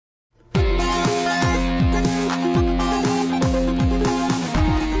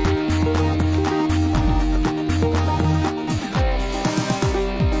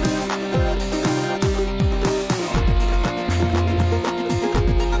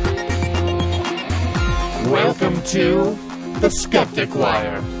Welcome to the Skeptic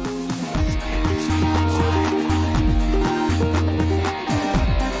Wire.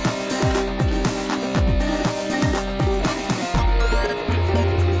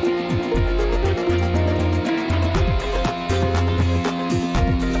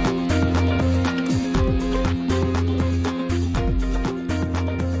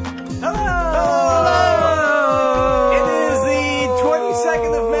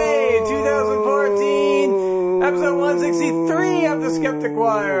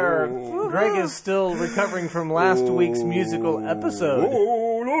 Still recovering from last week's musical episode.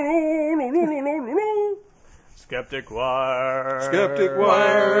 Skeptic Wire. Skeptic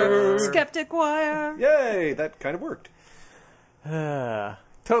Wire. Skeptic Wire. Yay, that kind of worked.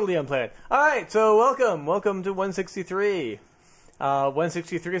 Totally unplanned. Alright, so welcome to 163.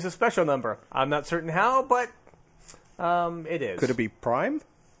 163 is a special number. I'm not certain how, but it is. Could it be prime?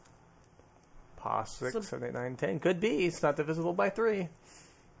 Pos 6, 7, 8, 9, 10. Could be. It's not divisible by 3.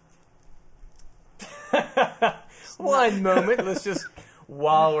 One moment. Let's just,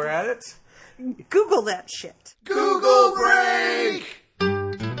 while we're at it, Google that shit. Google break!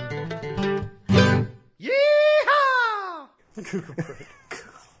 Yeehaw! Google break.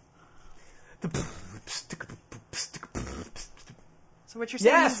 So what you're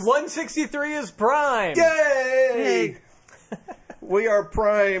saying Yes, is... 163 is prime. Yay! We are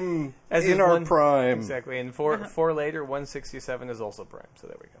prime As in our prime. Exactly. And four later, 167 is also prime. So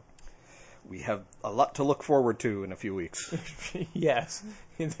there we go. We have a lot to look forward to in a few weeks. Yes.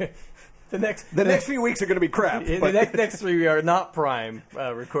 The next few weeks are going to be crap. The next 3 are not prime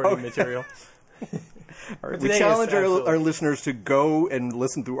recording material. Right, we challenge our listeners to go and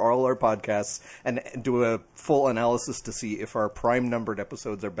listen through all our podcasts and do a full analysis to see if our prime numbered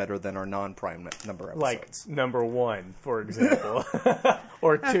episodes are better than our non-prime number episodes. Like number 1, for example.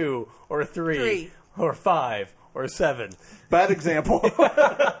 Or 2, or 3, or 5, or 7. Bad example.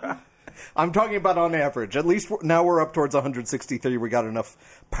 I'm talking about on average. At least now we're up towards 163. We got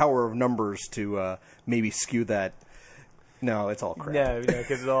enough power of numbers to maybe skew that. No, it's all crap. No,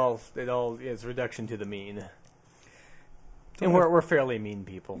 because it all is reduction to the mean. And we're fairly mean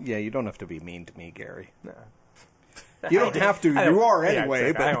people. Yeah, you don't have to be mean to me, Gary. No. You don't have to. You are anyway.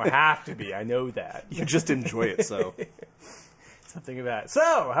 Yeah, but I don't have to be. I know that. You just enjoy it, so. Something about it.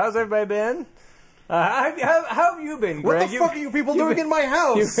 So, how's everybody been? How have you been, Greg? What the fuck are you people doing in my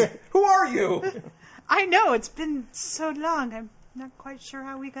house? Who are you? I know, it's been so long. I'm not quite sure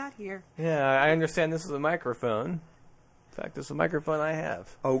how we got here. Yeah, I understand this is a microphone. In fact, this is a microphone I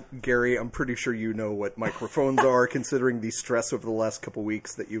have. Oh, Gary, I'm pretty sure you know what microphones are, considering the stress over the last couple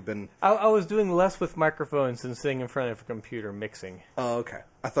weeks that you've been... I was doing less with microphones than sitting in front of a computer mixing. Oh, okay.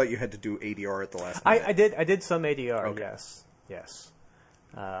 I thought you had to do ADR at the last minute. I did some ADR, okay. Yes.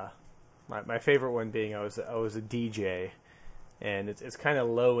 My favorite one being I was a DJ, and it's kind of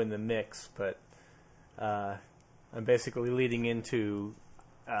low in the mix, but I'm basically leading into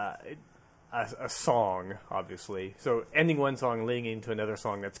a song, obviously. So ending one song, leading into another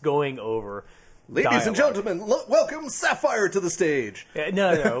song that's going over. Ladies and gentlemen, welcome Sapphire to the stage.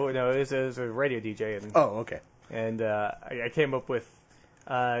 No, it was a radio DJ. And, oh, okay. And I came up with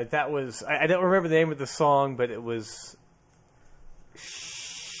that was I don't remember the name of the song, but it was.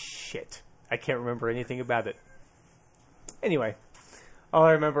 Shit. I can't remember anything about it. Anyway, all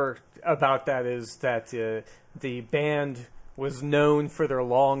I remember about that is that the band was known for their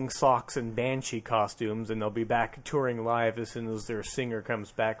long socks and banshee costumes, and they'll be back touring live as soon as their singer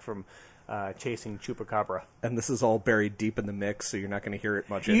comes back from chasing Chupacabra. And this is all buried deep in the mix, so you're not going to hear it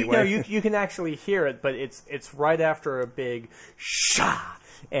much anyway. No, you can actually hear it, but it's right after a big sha,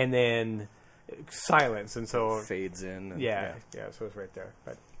 and then silence, and so fades in. And, yeah, so it's right there.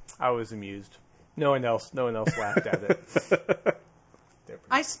 But I was amused. No one else laughed at it.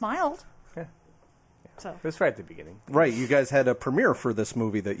 I smiled. Yeah. So it was right at the beginning. Right, you guys had a premiere for this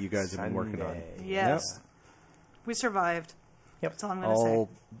movie that you guys have been working on. yes, Yep. We survived. Yep. That's all I'm going to say. All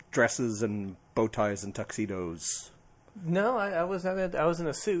dresses and bow ties and tuxedos. No, I was in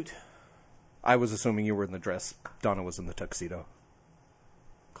a suit. I was assuming you were in the dress. Donna was in the tuxedo.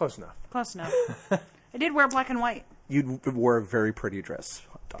 Close enough. Close enough. I did wear black and white. You wore a very pretty dress,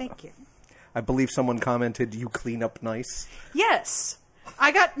 Donna. Thank you. I believe someone commented, you clean up nice. Yes.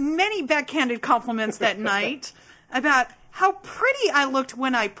 I got many backhanded compliments that night about how pretty I looked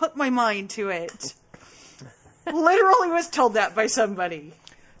when I put my mind to it. Literally was told that by somebody.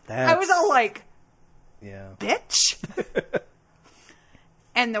 I was all like, bitch.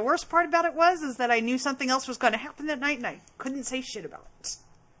 And the worst part about it is that I knew something else was going to happen that night, and I couldn't say shit about it.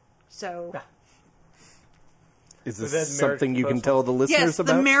 So... Is this something you can tell the listeners yes,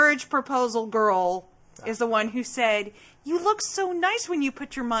 about? Yes, the marriage proposal girl is the one who said, "You look so nice when you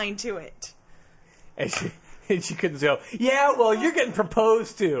put your mind to it." And she couldn't go, yeah, well, you're getting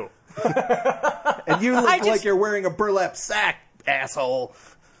proposed to. And you look like you're wearing a burlap sack, asshole.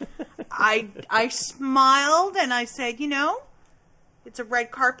 I smiled and I said, it's a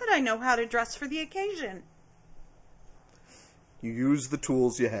red carpet. I know how to dress for the occasion. You use the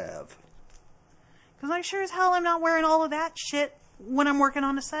tools you have. Because I sure as hell am not wearing all of that shit when I'm working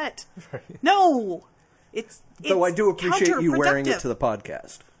on a set. No! It's Though I do appreciate you wearing it to the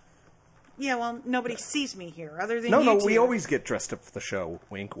podcast. Yeah, well, nobody sees me here other than No, you two. we always get dressed up for the show.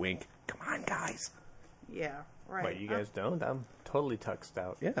 Wink, wink. Come on, guys. Yeah, right. Wait, you guys don't? I'm totally tuxed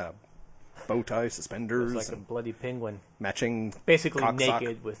out. Yeah. Bow tie, suspenders. It's like a bloody penguin. Matching Basically cock sock.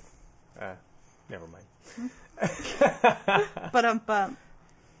 naked with... never mind. But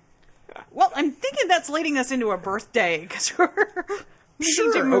well, I'm thinking that's leading us into a birthday because we're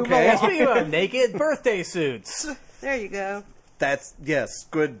needing to move okay. along. Speaking about naked birthday suits. There you go. That's, yes,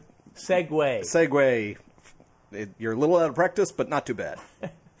 good Segway. You're a little out of practice, but not too bad.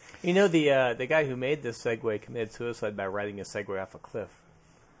 You know, the guy who made this Segway committed suicide by riding a Segway off a cliff.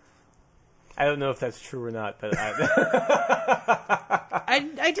 I don't know if that's true or not, but I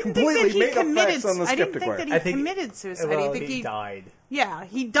didn't think that Completely he made up committed. facts on the I didn't Skeptic think Wire. that he committed suicide. Well, I think he died. Yeah,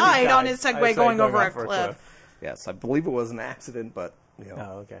 he died on his Segway going over a cliff. Yes, I believe it was an accident, but,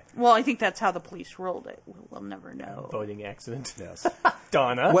 Oh, okay. Well, I think that's how the police ruled it. We'll never know. Boating accident. Yes.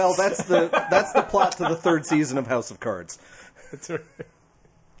 Donna. Well, that's the plot to the third season of House of Cards. That's right.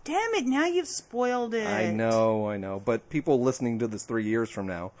 Damn it! Now you've spoiled it. I know. But people listening to this 3 years from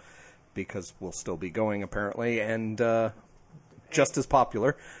now, because we'll still be going apparently, and just as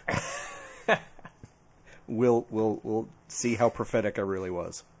popular, we'll see how prophetic I really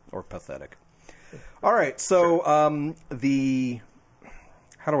was, or pathetic. All right, so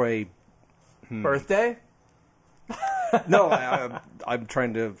how do I? Birthday? No, I'm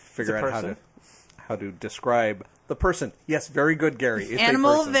trying to figure It's a out person? how to describe the person. Yes, very good, Gary. It's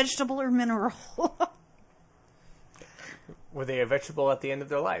Animal, a person. vegetable, or mineral? Were they a vegetable at the end of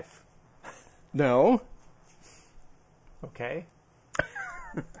their life? No. Okay.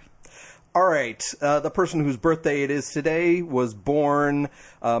 All right. The person whose birthday it is today was born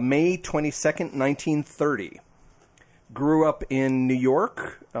May 22nd, 1930. Grew up in New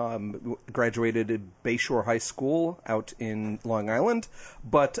York, graduated at Bayshore High School out in Long Island,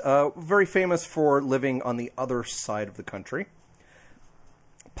 but very famous for living on the other side of the country.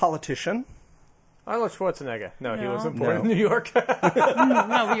 Politician. Arnold Schwarzenegger. No, he No. wasn't born No. in New York.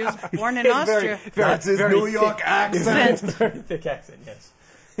 No, he was born in Austria. That's his New York accent. Very thick accent, yes.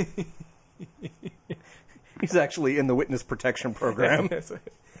 He's actually in the witness protection program.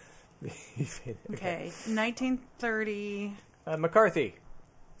 Okay, 1930. McCarthy.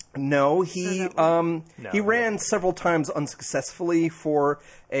 No, he No, he ran several times unsuccessfully for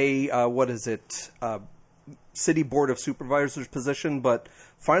a city board of supervisors position, but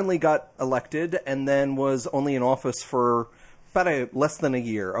finally got elected and then was only in office for about less than a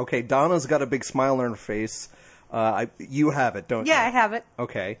year. Okay, Donna's got a big smile on her face. You have it, don't you? Yeah, I have it.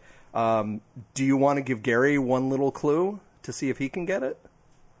 Okay. Do you want to give Gary one little clue to see if he can get it?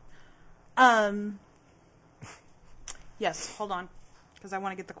 Yes, hold on, because I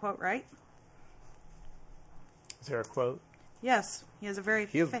want to get the quote right. Is there a quote? Yes, he has a very.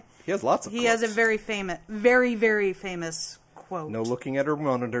 He has lots of He quotes. has a very famous, very, very famous quote. No looking at her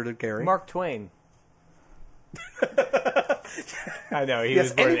monitor to Gary. Mark Twain. I know. He Yes,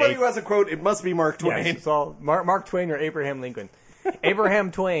 was born in anybody who has a quote, it must be Mark Twain. Yes, it's all Mark Twain or Abraham Lincoln.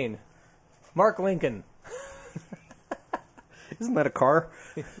 Abraham Twain. Mark Lincoln. Isn't that a car?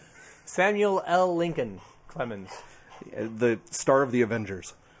 Samuel L. Lincoln Clemens. The star of the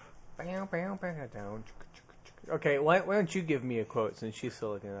Avengers. Okay, why don't you give me a quote since she's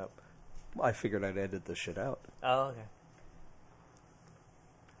still looking it up? I figured I'd edit this shit out. Oh, okay.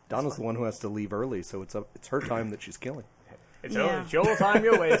 Donna's the one who has to leave early, so it's her time that she's killing. It's Yeah. your time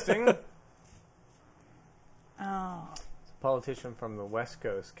you're wasting. It's Oh, a politician from the West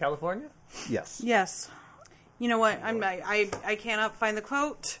Coast. California? Yes. yes. You know what? I cannot find the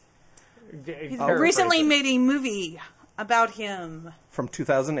quote. He Paraphrase recently it. made a movie about him. From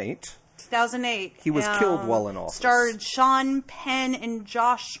 2008. 2008. He was killed while in office. Starred Sean Penn and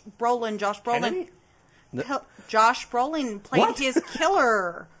Josh Brolin. Josh Brolin. Kennedy? Josh Brolin played What? his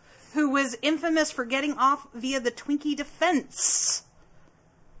killer, who was infamous for getting off via the Twinkie defense.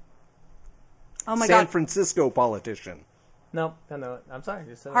 Oh my San God. Francisco politician. No, no. I'm sorry.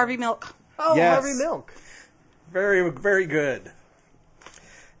 Just Harvey Milk. Oh, Yes. Harvey Milk. Very, very good.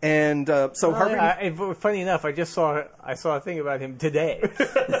 And so Harvey... Funny enough, I saw a thing about him today.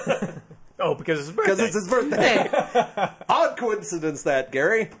 Oh, because it's his birthday. Because it's his birthday. Odd coincidence that,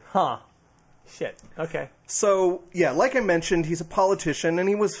 Gary. Huh. Shit. Okay. So, yeah, like I mentioned, he's a politician, and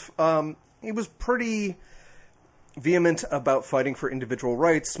he was pretty vehement about fighting for individual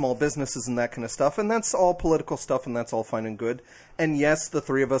rights, small businesses, and that kind of stuff, and that's all political stuff, and that's all fine and good. And yes, the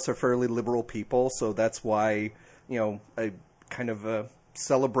three of us are fairly liberal people, so that's why, a kind of a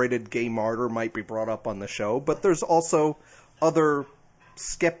celebrated gay martyr might be brought up on the show, but there's also other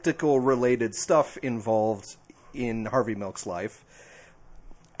skeptical-related stuff involved in Harvey Milk's life.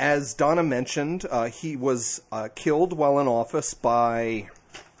 As Donna mentioned, he was killed while in office by...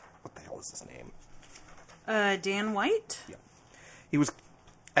 What the hell is his name? Dan White? Yeah. He was...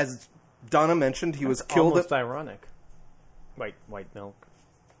 As Donna mentioned, he was killed... Almost ironic. White milk.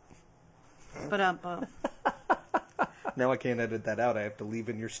 But Now I can't edit that out. I have to leave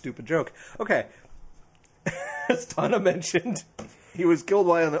in your stupid joke. Okay. As Donna mentioned, he was killed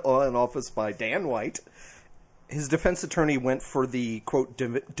while in office by Dan White. His defense attorney went for the, quote,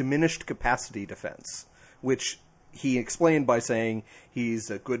 diminished capacity defense, which he explained by saying he's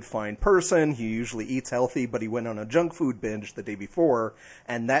a good, fine person, he usually eats healthy, but he went on a junk food binge the day before,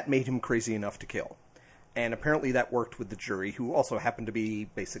 and that made him crazy enough to kill. And apparently that worked with the jury, who also happened to be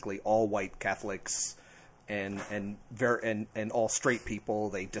basically all white Catholics and all straight people.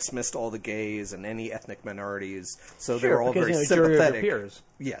 They dismissed all the gays and any ethnic minorities, so they were all very sympathetic.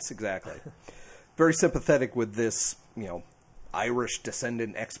 Yes, exactly. Very sympathetic with this, Irish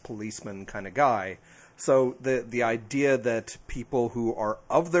descendant ex-policeman kind of guy. So the idea that people who are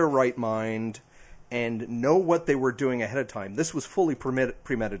of their right mind and know what they were doing ahead of time, this was fully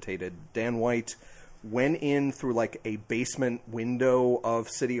premeditated. Dan White went in through like a basement window of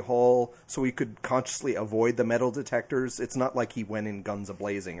City Hall so he could consciously avoid the metal detectors. It's not like he went in guns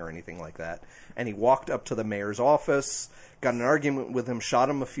a-blazing or anything like that. And he walked up to the mayor's office, got in an argument with him,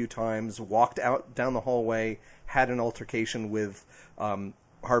 shot him a few times, walked out down the hallway, had an altercation with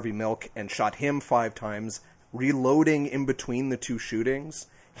Harvey Milk, and shot him 5 times, reloading in between the 2 shootings.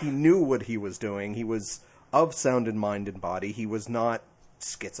 He knew what he was doing. He was of sound in mind and body. He was not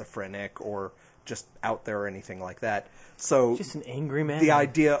schizophrenic or just out there or anything like that. So just an angry man. The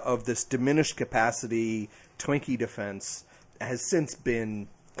idea of this diminished capacity Twinkie defense has since been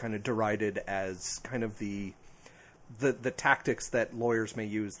kind of derided as kind of the tactics that lawyers may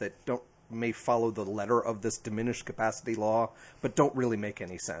use that may follow the letter of this diminished capacity law, but don't really make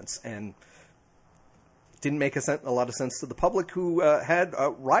any sense, and didn't make a lot of sense to the public, who had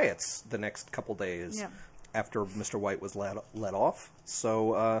riots the next couple days after Mr. White was let off.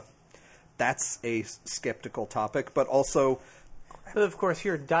 So that's a skeptical topic, but also... But of course,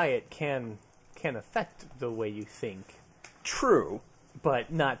 your diet can affect the way you think. True.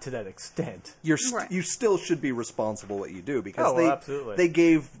 But not to that extent. You still should be responsible what you do, because absolutely. They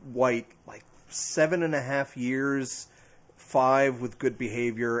gave White like 7.5 years, 5 with good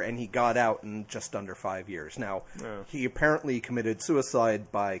behavior, and he got out in just under 5 years. Now, he apparently committed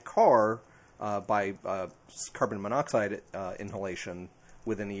suicide by carbon monoxide inhalation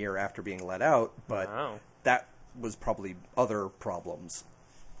within a year after being let out, but that was probably other problems.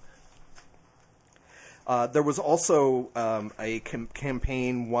 There was also a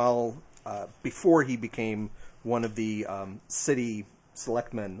campaign before he became one of the city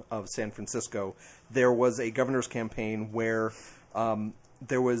selectmen of San Francisco. There was a governor's campaign where the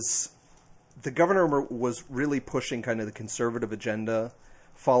governor was really pushing kind of the conservative agenda,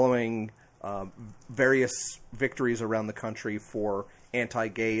 following various victories around the country for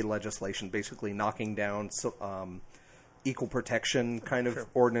anti-gay legislation, basically knocking down equal protection kind of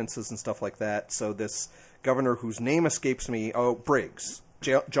ordinances and stuff like that. So this governor, whose name escapes me, Briggs,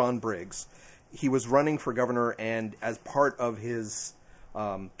 John Briggs, he was running for governor, and as part of his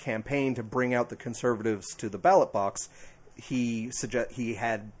campaign to bring out the conservatives to the ballot box, he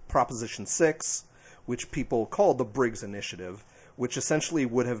had Proposition 6, which people called the Briggs Initiative, which essentially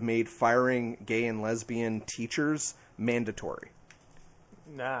would have made firing gay and lesbian teachers mandatory.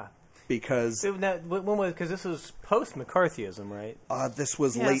 Because this was post McCarthyism, right? This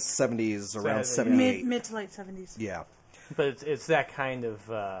was late 70s, around 78. Mid to late 70s. Yeah. But it's that kind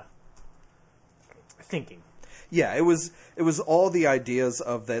of thinking. Yeah, it was all the ideas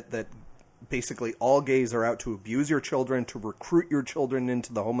of that basically all gays are out to abuse your children, to recruit your children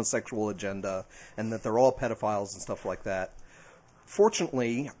into the homosexual agenda, and that they're all pedophiles and stuff like that.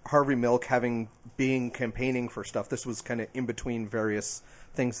 Fortunately, Harvey Milk, being campaigning for stuff, this was kind of in between various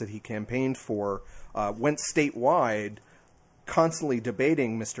things that he campaigned for, went statewide, constantly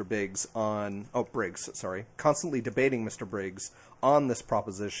debating Mr. Briggs on this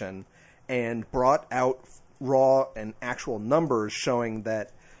proposition, and brought out raw and actual numbers showing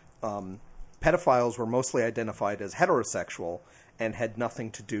that pedophiles were mostly identified as heterosexual and had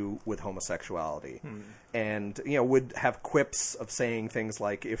nothing to do with homosexuality. And, would have quips of saying things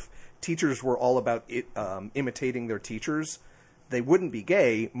like, if teachers were all about imitating their teachers, they wouldn't be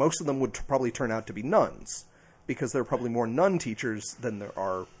gay. Most of them would probably turn out to be nuns, because there are probably more nun teachers than there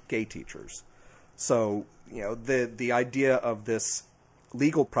are gay teachers. So, the idea of this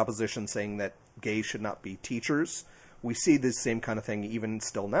legal proposition saying that gays should not be teachers, we see this same kind of thing even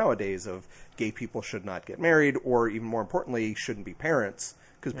still nowadays of gay people should not get married, or even more importantly, shouldn't be parents,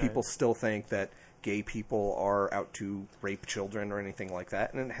 because people still think that gay people are out to rape children or anything like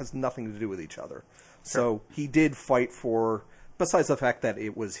that, and it has nothing to do with each other. So he did fight for, besides the fact that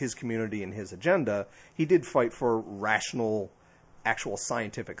it was his community and his agenda, he did fight for rational, actual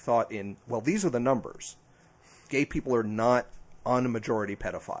scientific thought in, well, these are the numbers. Gay people are not on a majority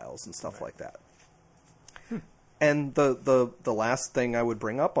pedophiles and stuff like that. And the last thing I would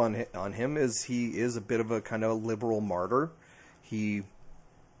bring up on him is he is a bit of a kind of liberal martyr. He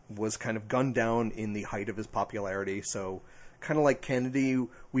was kind of gunned down in the height of his popularity, so kind of like Kennedy,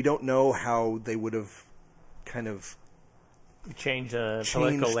 we don't know how they would have kind of changed the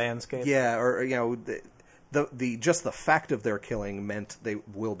political landscape. Yeah, or the just the fact of their killing meant they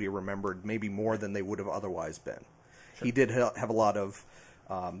will be remembered maybe more than they would have otherwise been. Sure. He did have a lot of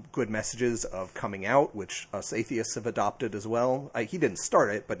good messages of coming out, which us atheists have adopted as well. He didn't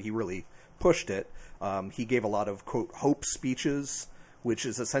start it, but he really pushed it. He gave a lot of, quote, hope speeches, which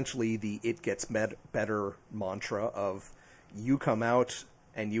is essentially the "it gets better" mantra of you come out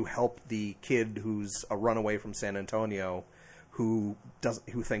and you help the kid who's a runaway from San Antonio who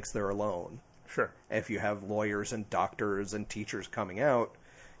thinks they're alone. Sure. If you have lawyers and doctors and teachers coming out,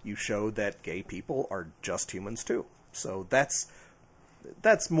 you show that gay people are just humans too. So that's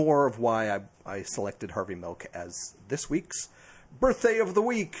more of why I selected Harvey Milk as this week's birthday of the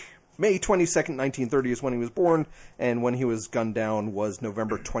week. May 22nd, 1930 is when he was born, and when he was gunned down was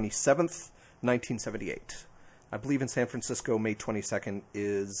November 27th, 1978. I believe in San Francisco, May 22nd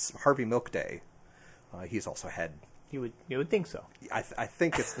is Harvey Milk Day. He's also had... You would think so. I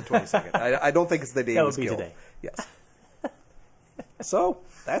think it's the 22nd. I don't think it's the day he was killed. That would be today. Yes. So,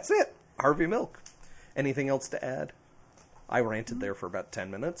 that's it. Harvey Milk. Anything else to add? I ranted there for about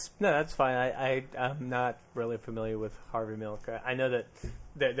 10 minutes. No, that's fine. I'm not really familiar with Harvey Milk. I know that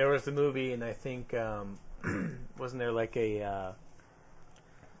there was the movie, and I think wasn't there like a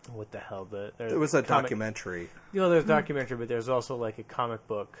what the hell? There was a documentary. There's a documentary, but there's also like a comic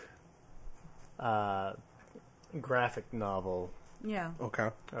book, graphic novel. Yeah. Okay.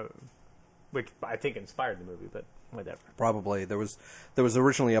 Which I think inspired the movie, but whatever. Probably there was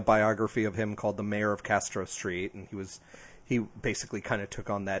originally a biography of him called The Mayor of Castro Street, and he basically kind of took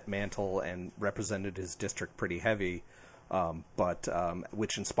on that mantle and represented his district pretty heavy, but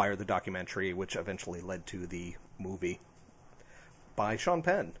which inspired the documentary, which eventually led to the movie by Sean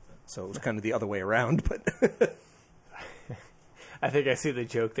Penn. So it was kind of the other way around, but I think I see the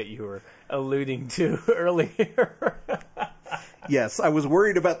joke that you were alluding to earlier. Yes, I was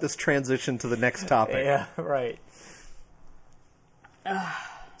worried about this transition to the next topic. Yeah, right.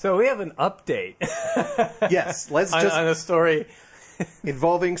 So we have an update. Yes, let's just... on a story...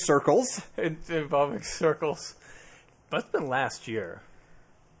 involving circles. Involving circles. Must have been last year.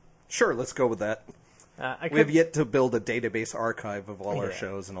 Sure, let's go with that. We have yet to build a database archive of all our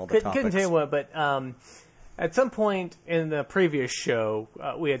shows and all the topics. Couldn't tell you what, but at some point in the previous show,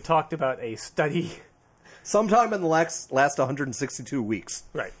 we had talked about a study... Sometime in the last 162 weeks.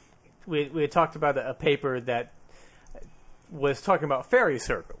 Right. We had talked about a paper that was talking about fairy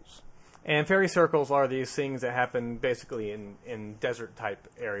circles. And fairy circles are these things that happen basically in desert-type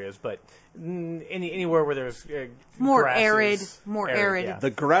areas, but anywhere where there's more grasses, arid. Yeah. The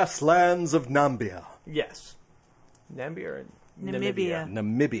grasslands of Nambia. Yes. Nambia or Namibia.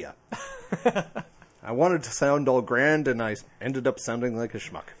 Namibia. I wanted to sound all grand, and I ended up sounding like a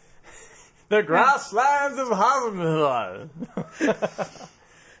schmuck. The grasslands of Hollywood.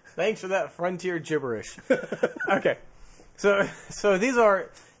 Thanks for that frontier gibberish. Okay, so these are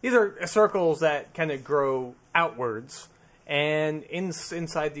circles that kind of grow outwards, and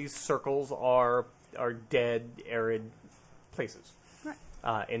inside these circles are dead, arid places,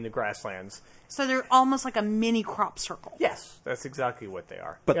 right. In the grasslands. So they're almost like a mini crop circle. Yes, that's exactly what they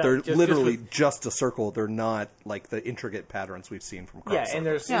are. But they're literally just a circle. They're not like the intricate patterns we've seen from crop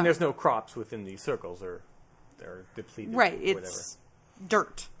circles. And there's no crops within these circles. They're depleted. Right, or it's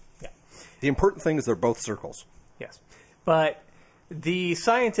dirt. Yeah. The important thing is they're both circles. Yes. But the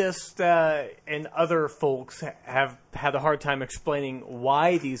scientists and other folks have had a hard time explaining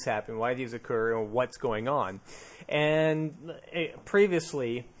why these happen, why these occur, and what's going on. And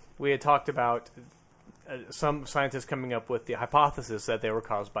previously, we had talked about some scientists coming up with the hypothesis that they were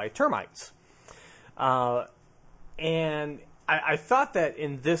caused by termites. And I thought that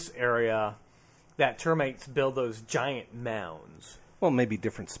in this area, that termites build those giant mounds. Well, maybe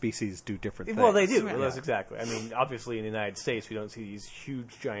different species do different things. Well, they do. Yeah. That's exactly. I mean, obviously in the United States, we don't see these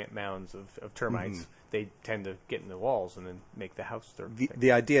huge, giant mounds of termites. Mm-hmm. They tend to get in the walls and then make the house dirt.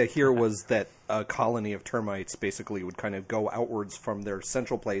 The idea here was that a colony of termites basically would kind of go outwards from their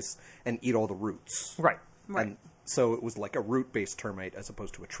central place and eat all the roots. Right. And so it was like a root-based termite as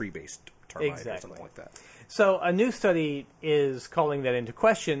opposed to a tree-based termite or something like that. So a new study is calling that into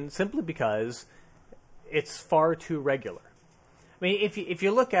question simply because it's far too regular. I mean, if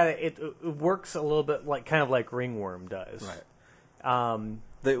you look at it, it works a little bit kind of like ringworm does. Right.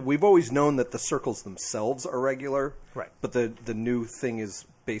 We've always known that the circles themselves are regular. Right. But the new thing is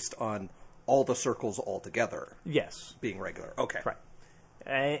based on all the circles altogether. Yes. Being regular. Okay. Right.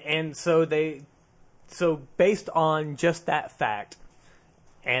 And so based on just that fact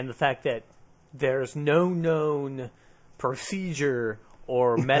and the fact that there's no known procedure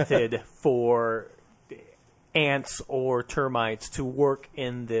or method for ants or termites to work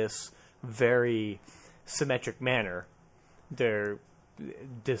in this very symmetric manner, they're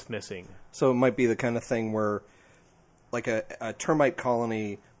dismissing. So it might be the kind of thing where like a termite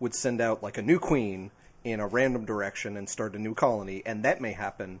colony would send out like a new queen in a random direction and start a new colony, and that may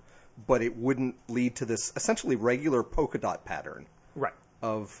happen, but it wouldn't lead to this essentially regular polka dot pattern. Right.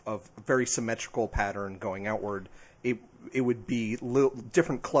 Of very symmetrical pattern going outward. It would be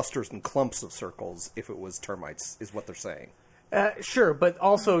different clusters and clumps of circles if it was termites, is what they're saying. Sure, but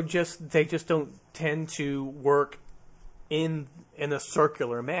also they just don't tend to work in a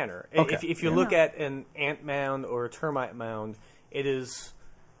circular manner. Okay. If you look at an ant mound or a termite mound, it is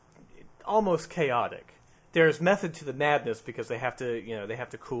almost chaotic. There's method to the madness because they have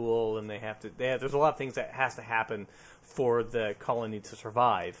to cool and there's a lot of things that has to happen for the colony to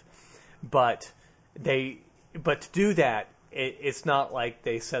survive. But to do that, it's not like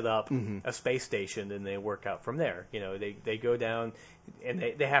they set up a space station and they work out from there. They go down and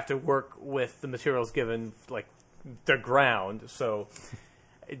they have to work with the materials given, like the ground. So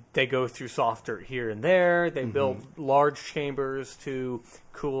they go through soft dirt here and there. They build large chambers to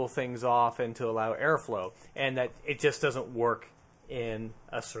cool things off and to allow airflow. And that it just doesn't work in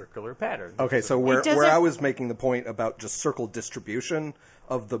a circular pattern. Okay, so where I was making the point about just circle distribution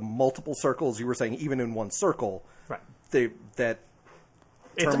of the multiple circles, you were saying even in one circle, right? That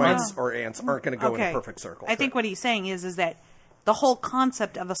termites or ants aren't going to go in a perfect circle. I think what he's saying is that the whole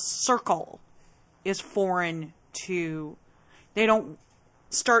concept of a circle is foreign to. They don't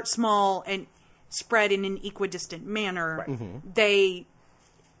start small and spread in an equidistant manner. Right.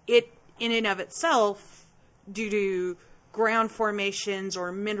 It in and of itself, due to ground formations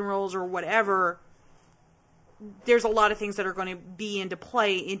or minerals or whatever, there's a lot of things that are going to be into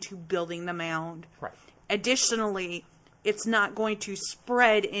play into building the mound. Right. Additionally, it's not going to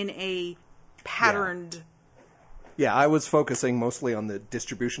spread in a patterned. Yeah, I was focusing mostly on the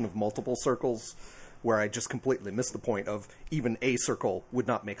distribution of multiple circles, where I just completely missed the point of even a circle would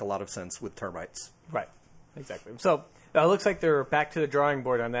not make a lot of sense with termites. Right. Exactly. So it looks like they're back to the drawing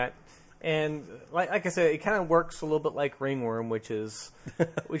board on that. And like I said, it kind of works a little bit like ringworm, which is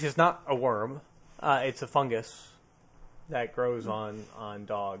not a worm. It's a fungus that grows on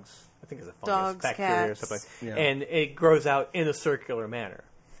dogs. I think it's a fungus, dogs, bacteria cats. or something. Yeah. And it grows out in a circular manner.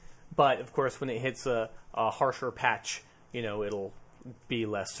 But of course, when it hits a harsher patch, it'll be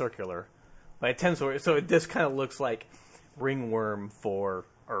less circular. But it tends to. So this kind of looks like ringworm for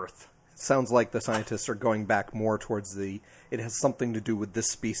Earth. Sounds like the scientists are going back more towards it has something to do with this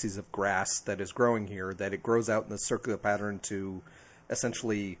species of grass that is growing here, that it grows out in the circular pattern to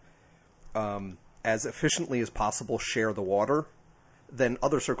essentially, as efficiently as possible, share the water. Then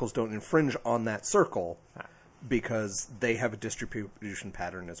other circles don't infringe on that circle because they have a distribution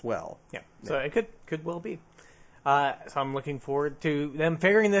pattern as well. Yeah, so it could well be. So I'm looking forward to them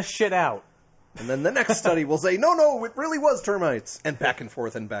figuring this shit out. And then the next study will say, no, it really was termites. And back and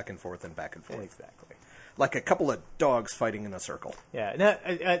forth and back and forth and back and forth. Exactly. Like a couple of dogs fighting in a circle. Yeah. Now,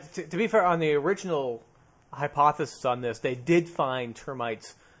 to be fair, on the original hypothesis on this, they did find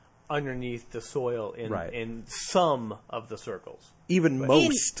termites underneath the soil in some of the circles. Even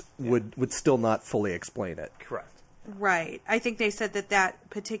most would still not fully explain it. Correct. Right. I think they said that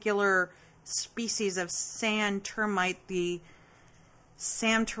particular species of sand termite, the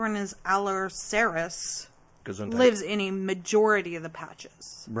Samturnus alloceras, lives in a majority of the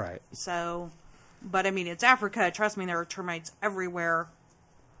patches. Right. So, but I mean, it's Africa. Trust me, there are termites everywhere.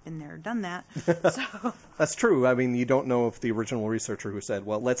 been there, done that. So That's true. I mean, you don't know if the original researcher who said,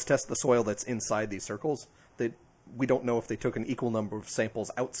 well, let's test the soil that's inside these circles, we don't know if they took an equal number of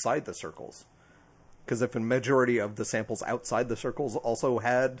samples outside the circles. Because if a majority of the samples outside the circles also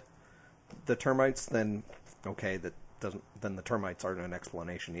had the termites, then, okay, then the termites aren't an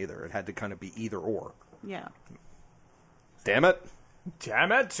explanation either. It had to kind of be either or. yeah. Damn it.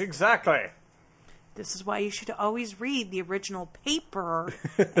 Damn it, exactly. This is why you should always read the original paper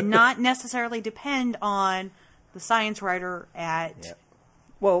and not necessarily depend on the science writer at... Yeah.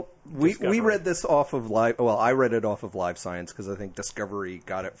 Well, we Discovery. read this off of Live... Well, I read it off of Live Science because I think Discovery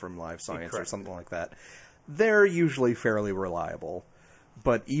got it from Live Science or something like that. They're usually fairly reliable.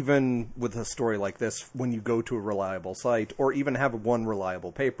 But even with a story like this, when you go to a reliable site or even have one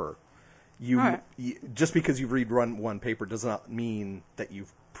reliable paper, just because you read one paper does not mean that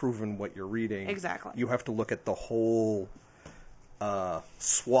you've proven what you're reading. Exactly. You have to look at the whole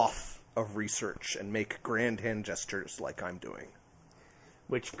swath of research and make grand hand gestures like I'm doing.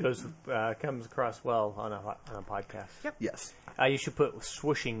 Which comes across well on a podcast. Yep. Yes. You should put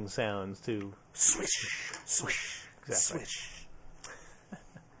swooshing sounds to Swish, swish, Exactly. swish.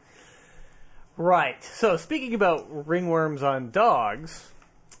 Right. So speaking about ringworms on dogs,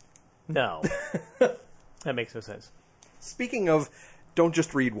 no, that makes no sense. Speaking of, don't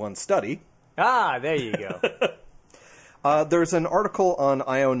just read one study. Ah, there you go. There's an article on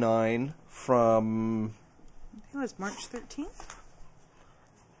IO9 from... I think it was March 13th.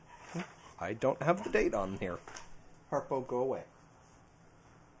 I don't have the date on here. Harpo, go away.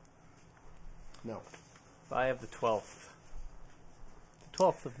 No. I have the 12th. The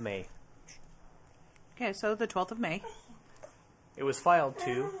 12th of May. Okay, so the 12th of May. It was filed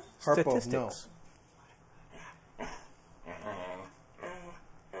to Harpo, statistics.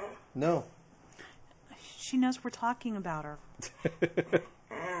 No. She knows we're talking about her.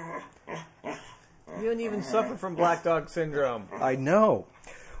 You don't even suffer from black dog syndrome. I know.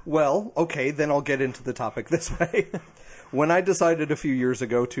 Well, okay, then I'll get into the topic this way. When I decided a few years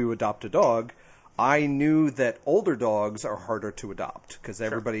ago to adopt a dog, I knew that older dogs are harder to adopt because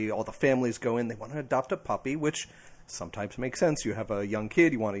all the families go in, they want to adopt a puppy, which sometimes makes sense. You have a young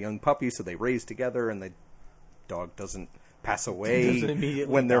kid, you want a young puppy, so they raise together and the dog doesn't pass away Doesn't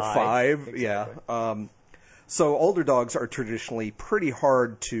immediately when they're die. 5. Exactly. Yeah. So older dogs are traditionally pretty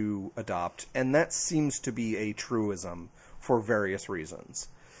hard to adopt, and that seems to be a truism for various reasons.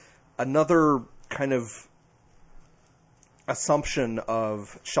 Another kind of assumption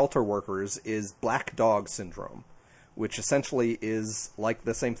of shelter workers is black dog syndrome, which essentially is like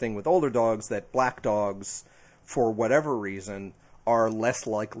the same thing with older dogs, that black dogs, for whatever reason, are less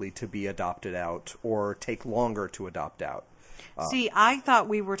likely to be adopted out or take longer to adopt out. See, I thought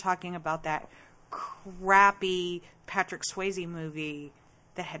we were talking about that crappy Patrick Swayze movie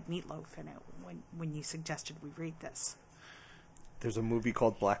that had meatloaf in it when you suggested we read this. There's a movie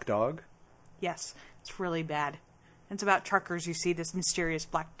called Black Dog? Yes, it's really bad. It's about truckers. You see this mysterious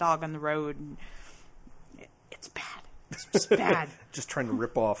black dog on the road, and it's bad. It's just bad. Just trying to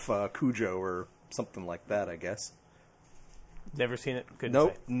rip off Cujo or something like that, I guess. Never seen it. Couldn't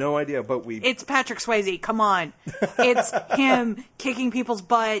Nope, say. no idea, but It's Patrick Swayze. Come on. It's him kicking people's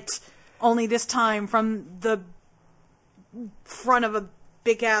butt, only this time from the front of a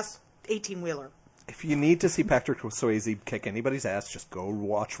big-ass 18-wheeler. If you need to see Patrick Swayze kick anybody's ass, just go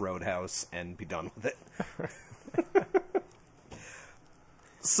watch Roadhouse and be done with it.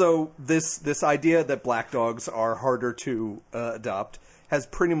 So this idea that black dogs are harder to adopt has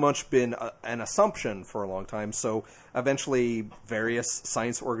pretty much been an assumption for a long time. So eventually various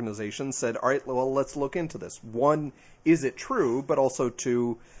science organizations said, all right, well, let's look into this. One, is it true? But also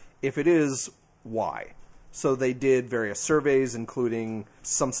two, if it is, why? So they did various surveys, including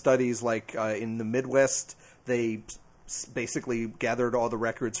some studies like in the Midwest. They basically gathered all the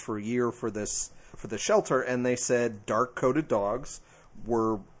records for a year for the shelter, and they said dark-coated dogs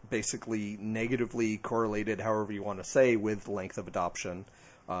were basically negatively correlated, however you want to say, with length of adoption.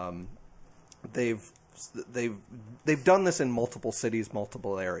 They've done this in multiple cities,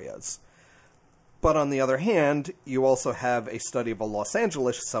 multiple areas. But on the other hand, you also have a study of a Los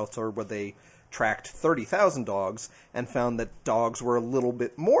Angeles shelter where they tracked 30,000 dogs and found that dogs were a little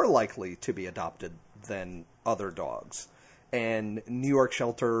bit more likely to be adopted than other dogs. And New York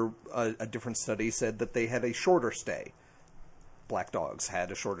shelter, a different study said that they had a shorter stay. Black dogs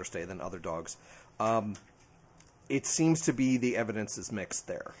had a shorter stay than other dogs. It seems to be the evidence is mixed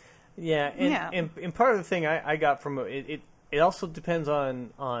there. Yeah, and part of the thing I got from it also depends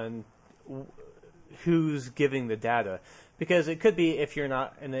on who's giving the data, because it could be if you're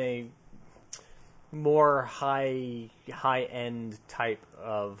not in a more high-end type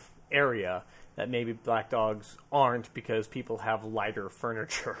of area that maybe black dogs aren't because people have lighter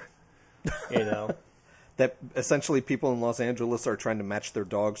furniture, you know? That essentially people in Los Angeles are trying to match their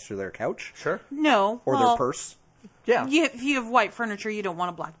dogs to their couch? Sure. No. Or their purse? Yeah. If you have white furniture, you don't want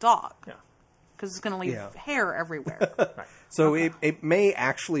a black dog. Yeah. Because it's going to leave hair everywhere. So it may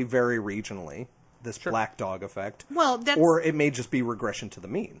actually vary regionally, this black dog effect. Well, or it may just be regression to the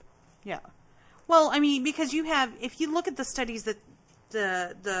mean. Yeah. Well, I mean, because you have, if you look at the studies that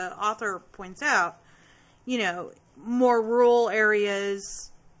the author points out, you know, more rural areas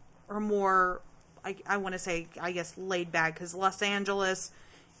are more, I want to say, I guess, laid back, because Los Angeles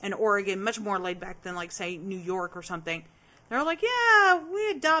and Oregon, much more laid back than, like, say, New York or something. They're like, yeah,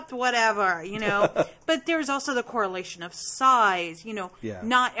 we adopt whatever, you know. But there's also the correlation of size, you know. Yeah.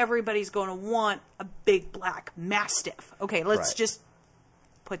 Not everybody's going to want a big black mastiff. Okay, let's just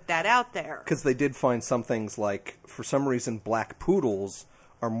put that out there. Because they did find some things like, for some reason, black poodles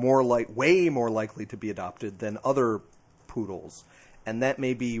are way more likely to be adopted than other poodles. And that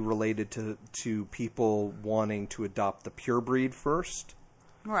may be related to people wanting to adopt the purebred first.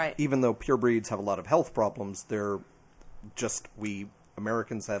 Right. Even though purebreds have a lot of health problems, we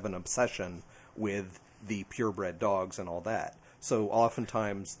Americans have an obsession with the purebred dogs and all that. So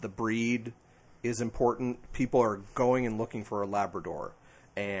oftentimes the breed is important. People are going and looking for a Labrador.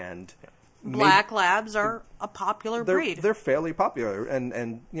 And Black Labs are a popular breed. They're fairly popular.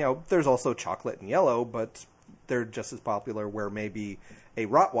 And you know, there's also chocolate and yellow, but they're just as popular, where maybe a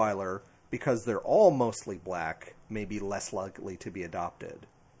Rottweiler, because they're all mostly black, may be less likely to be adopted.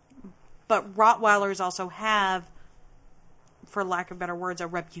 But Rottweilers also have, for lack of better words, a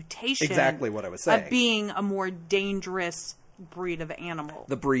reputation. Exactly what I was saying. Of being a more dangerous breed of animal.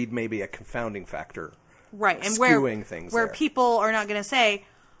 The breed may be a confounding factor. Right. And skewing things where there. people are not going to say,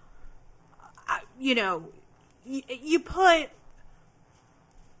 you know, you put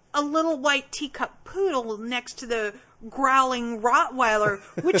a little white teacup poodle next to the growling Rottweiler.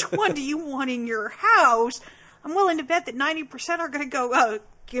 Which one do you want in your house? I'm willing to bet that 90% are going to go,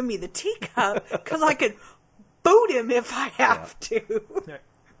 give me the teacup, because I could boot him if I have to. Yeah.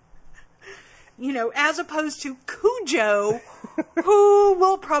 You know, as opposed to Cujo, who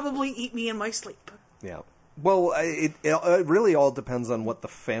will probably eat me in my sleep. Yeah. Well, it really all depends on what the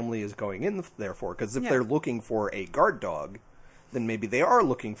family is going in there for. Because if they're looking for a guard dog, then maybe they are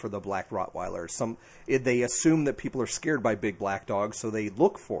looking for the black Rottweiler. They assume that people are scared by big black dogs, so they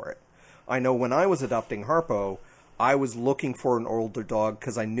look for it. I know when I was adopting Harpo, I was looking for an older dog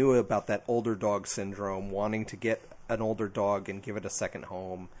because I knew about that older dog syndrome, wanting to get an older dog and give it a second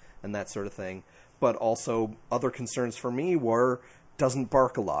home and that sort of thing. But also other concerns for me were doesn't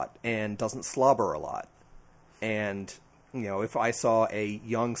bark a lot and doesn't slobber a lot. And, you know, if I saw a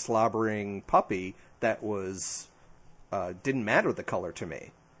young slobbering puppy that was didn't matter the color to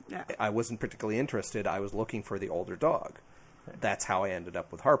me, I wasn't particularly interested. I was looking for the older dog. That's how I ended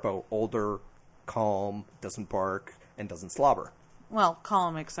up with Harpo. Older, calm, doesn't bark, and doesn't slobber. Well,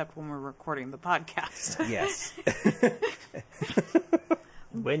 calm except when we're recording the podcast. Yes.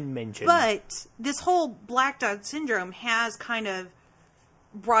 When mentioned. But this whole black dog syndrome has kind of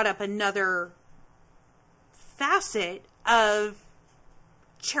brought up another facet of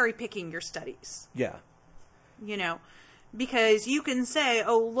cherry picking your studies. Yeah. You know, because you can say,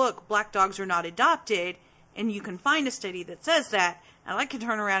 oh, look, black dogs are not adopted, and you can find a study that says that, and I can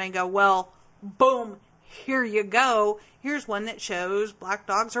turn around and go, well, boom, here you go. Here's one that shows black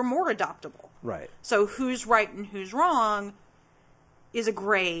dogs are more adoptable. Right. So who's right and who's wrong is a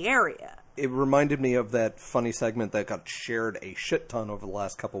gray area. It reminded me of that funny segment that got shared a shit ton over the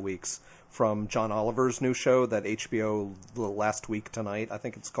last couple weeks from John Oliver's new show, that HBO The Last Week Tonight, I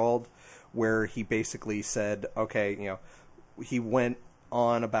think it's called, where he basically said, okay, you know, he went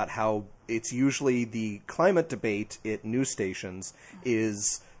on about how it's usually the climate debate at news stations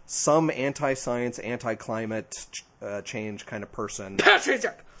is some anti-science, anti-climate change kind of person.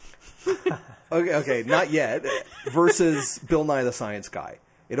 Okay, not yet. Versus Bill Nye the Science Guy.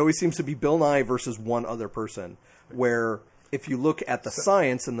 It always seems to be Bill Nye versus one other person, where if you look at the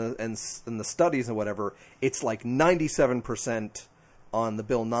science and the studies and whatever, it's like 97% on the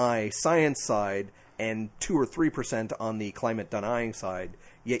Bill Nye science side and 2 or 3% on the climate denying side.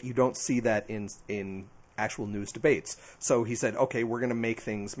 Yet you don't see that in actual news debates. So he said, okay, we're going to make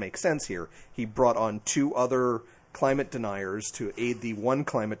things make sense here. He brought on 2 other climate deniers to aid the one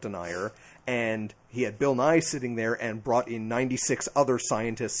climate denier, and he had Bill Nye sitting there and brought in 96 other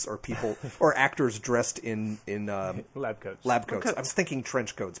scientists or people or actors dressed in lab coats. Lab coats. I was thinking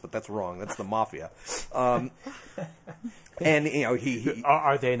trench coats, but that's wrong. That's the mafia. And he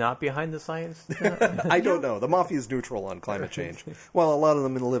Are they not behind the science? I don't know. The mafia is neutral on climate change. Well, a lot of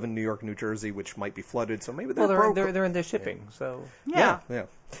them live in New York, New Jersey, which might be flooded, so maybe they're they're in the shipping, so Yeah.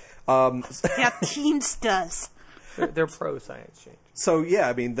 Teamsters. they're pro science change. So yeah,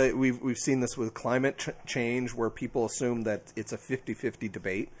 I mean, we've seen this with climate change, where people assume that it's a 50-50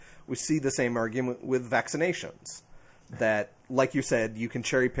 debate. We see the same argument with vaccinations. That, like you said, you can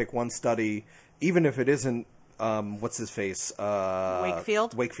cherry pick one study, even if it isn't. What's his face?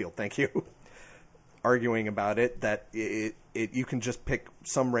 Wakefield. Wakefield, thank you. Arguing about it, that you can just pick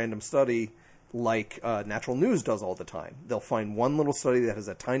some random study like Natural News does all the time. They'll find one little study that has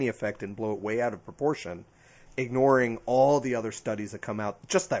a tiny effect and blow it way out of proportion, ignoring all the other studies that come out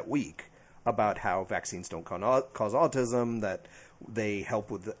just that week about how vaccines don't cause autism, that they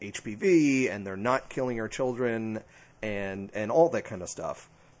help with HPV, and they're not killing our children, and all that kind of stuff.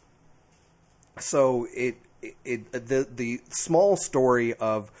 So the small story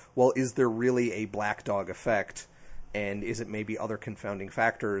of, well, is there really a black dog effect, and is it maybe other confounding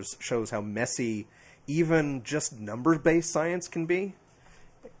factors, shows how messy even just numbers-based science can be.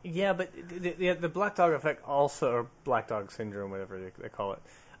 Yeah, but the black dog effect also, or black dog syndrome, whatever they call it,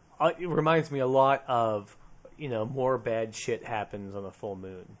 it reminds me a lot of, more bad shit happens on a full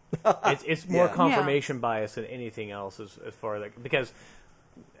moon. It's more confirmation bias than anything else as far as because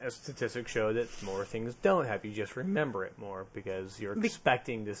as statistics show that more things don't happen. You just remember it more because you're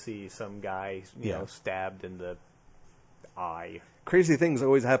expecting to see some guy, stabbed in the eye. Crazy things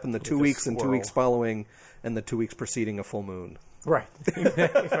always happen the 2 weeks and 2 weeks squirrel. following and the 2 weeks preceding a full moon. Right.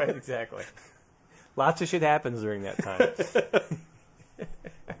 Right, exactly. Lots of shit happens during that time.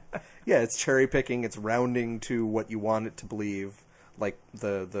 Yeah, it's cherry picking, it's rounding to what you want it to believe, like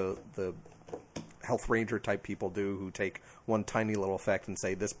the health ranger type people do, who take one tiny little effect and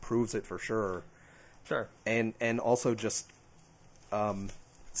say this proves it for sure. Sure. And also just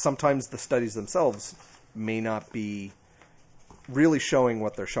sometimes the studies themselves may not be really showing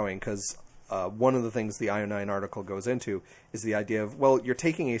what they're showing, because one of the things the IO9 article goes into is the idea of, well, you're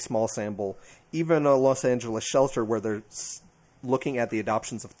taking a small sample, even a Los Angeles shelter where they're looking at the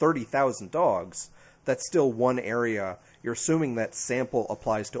adoptions of 30,000 dogs, that's still one area. You're assuming that sample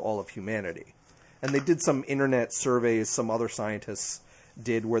applies to all of humanity. And they did some internet surveys, some other scientists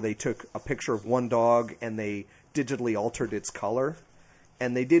did, where they took a picture of one dog and they digitally altered its color.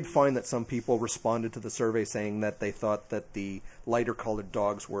 And they did find that some people responded to the survey saying that they thought that the lighter colored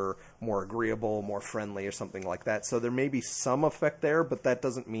dogs were more agreeable, more friendly, or something like that. So there may be some effect there, but that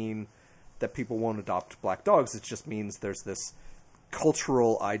doesn't mean that people won't adopt black dogs. It just means there's this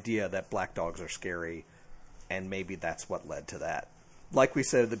cultural idea that black dogs are scary, and maybe that's what led to that. Like we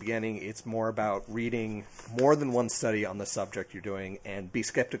said at the beginning, it's more about reading more than one study on the subject you're doing and be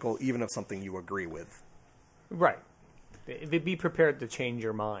skeptical even of something you agree with. Right. Be prepared to change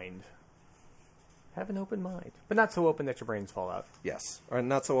your mind. Have an open mind, but not so open that your brains fall out. Yes, or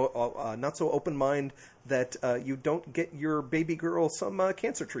not so open mind that you don't get your baby girl some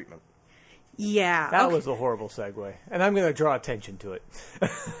cancer treatment. Yeah. That was a horrible segue, and I'm going to draw attention to it.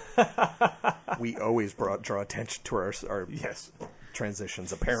 We always draw attention to our Yes.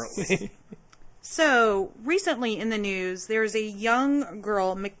 transitions, apparently. So, recently in the news, there's a young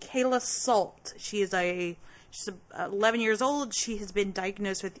girl, Michaela Salt. She's 11 years old. She has been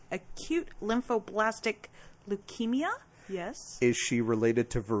diagnosed with acute lymphoblastic leukemia. Yes. Is she related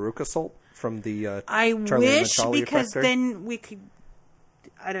to Veruca Salt from the I Charlie and the wish, Charlie because Effect? then we could,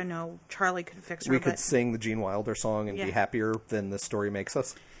 I don't know, Charlie could fix her. We could sing the Gene Wilder song and be Yeah. happier than the story makes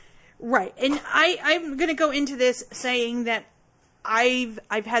us. Right. And I'm going to go into this saying that I've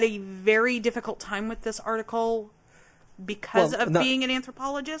had a very difficult time with this article because of being an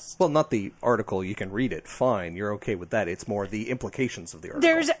anthropologist. Well, not the article. You can read it. Fine. You're okay with that. It's more the implications of the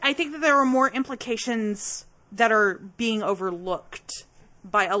article. I think that there are more implications that are being overlooked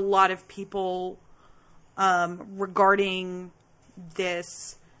by a lot of people regarding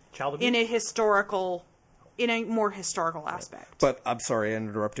this Child abuse? in a more historical aspect. But I'm sorry I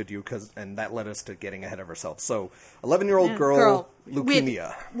interrupted you, and that led us to getting ahead of ourselves. So, 11-year-old girl,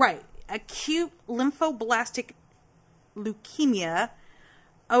 leukemia. Right. Acute lymphoblastic leukemia,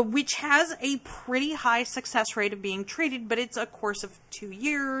 which has a pretty high success rate of being treated, but it's a course of 2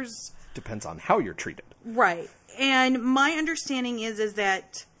 years. Depends on how you're treated. Right. And my understanding is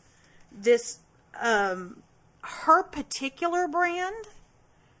that this, her particular brand,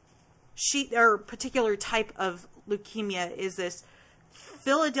 particular type of leukemia is this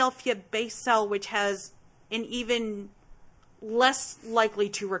Philadelphia base cell, which has an even less likely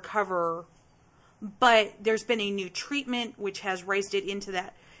to recover, but there's been a new treatment which has raised it into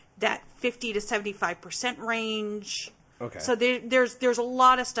that 50 to 75% range. Okay. So there's a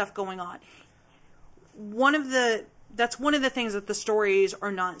lot of stuff going on. That's one of the things that the stories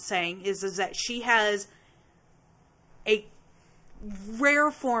are not saying is that she has a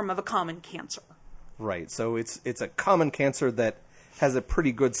rare form of a common cancer. Right. So it's a common cancer that has a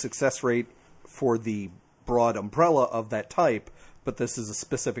pretty good success rate for the broad umbrella of that type, but this is a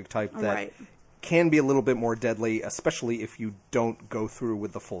specific type that can be a little bit more deadly, especially if you don't go through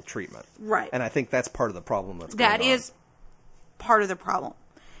with the full treatment. Right. And I think that's part of the problem that's going on. That is part of the problem.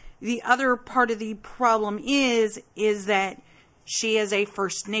 The other part of the problem is that she is a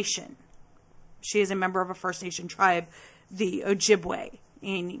First Nation. She is a member of a First Nation tribe, the Ojibwe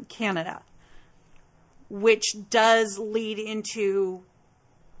in Canada, which does lead into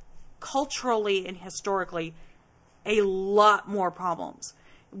culturally and historically a lot more problems.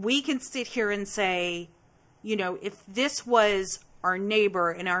 We can sit here and say, if this was our neighbor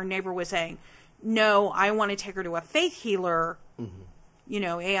and our neighbor was saying, no, I want to take her to a faith healer,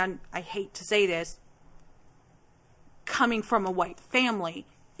 and I hate to say this, coming from a white family,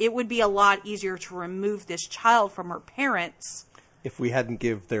 it would be a lot easier to remove this child from her parents. If we hadn't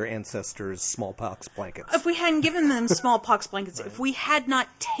give their ancestors smallpox blankets. If we hadn't given them smallpox blankets, if we had not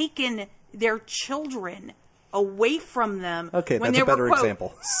taken their children away from them when they were, quote,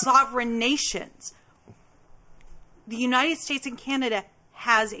 example. sovereign nations. The United States and Canada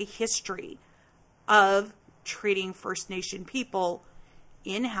has a history of treating First Nation people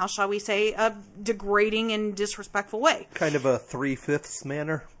in, how shall we say, a degrading and disrespectful way. Kind of a 3/5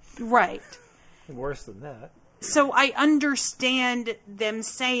 manner. Right. Worse than that. So I understand them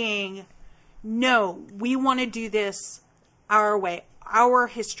saying, no, we want to do this our way. Our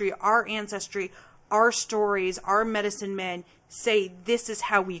history, our ancestry, our stories, our medicine men say this is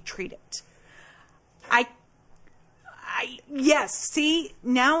how we treat it. Yes, see,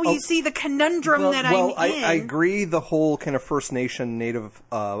 now you see the conundrum that I'm in. I agree the whole kind of First Nation, Native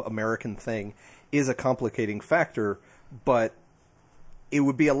American thing is a complicating factor, but it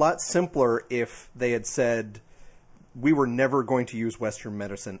would be a lot simpler if they had said, we were never going to use Western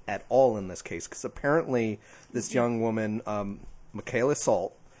medicine at all in this case, because apparently this young woman, Michaela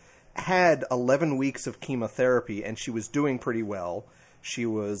Salt, had 11 weeks of chemotherapy, and she was doing pretty well. She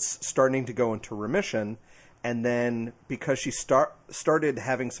was starting to go into remission, and then because she started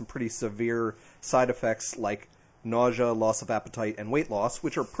having some pretty severe side effects like nausea, loss of appetite, and weight loss,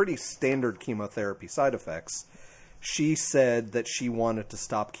 which are pretty standard chemotherapy side effects, she said that she wanted to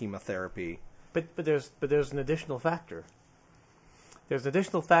stop chemotherapy. But there's an additional factor. There's an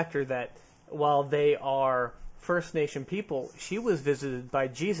additional factor that while they are First Nation people, she was visited by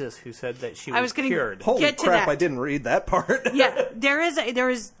Jesus, who said that she was cured. Holy crap! I didn't read that part. Yeah, there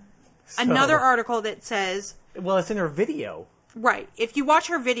is another article that says. Well, it's in her video. Right. If you watch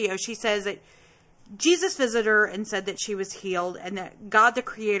her video, she says that Jesus visited her and said that she was healed, and that God, the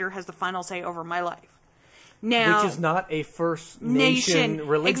Creator, has the final say over my life. Now, which is not a First Nation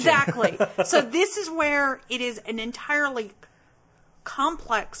religion. Exactly. So this is where it is an entirely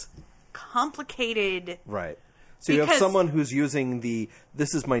complex, complicated. Right. So you have someone who's using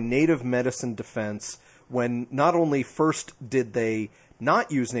this is my native medicine defense, when not only first did they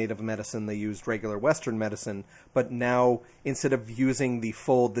not use native medicine, they used regular Western medicine, but now instead of using the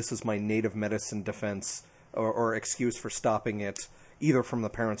full this is my native medicine defense or excuse for stopping it, either from the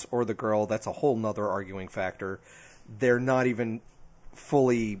parents or the girl, that's a whole nother arguing factor. They're not even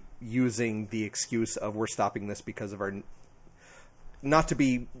fully using the excuse of we're stopping this because of our... Not to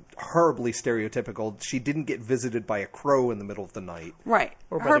be horribly stereotypical, she didn't get visited by a crow in the middle of the night. Right.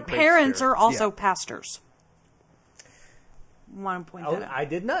 Her parents are also pastors. I want to point that out. I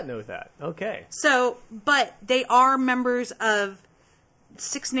did not know that. Okay. So, but they are members of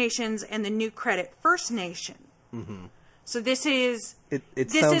Six Nations and the New Credit First Nation. Mm-hmm. So this is... It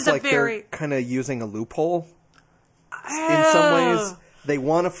sounds like they're kind of using a loophole in some ways. They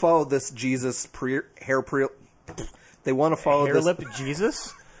want to follow this Jesus They want to follow hair lip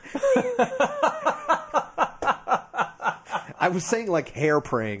Jesus? I was saying like hair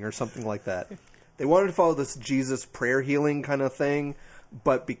praying or something like that. They wanted to follow this Jesus prayer healing kind of thing,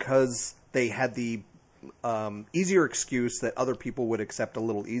 but because they had the easier excuse that other people would accept a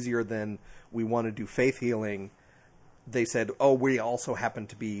little easier than we want to do faith healing, they said, oh, we also happen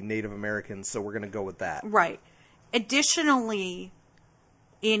to be Native Americans, so we're going to go with that. Right. Additionally,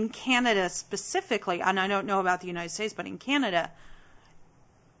 in Canada specifically, and I don't know about the United States, but in Canada,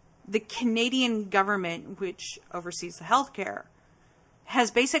 the Canadian government, which oversees the healthcare,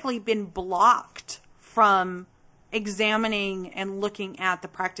 has basically been blocked from examining and looking at the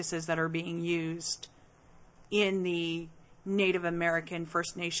practices that are being used in the Native American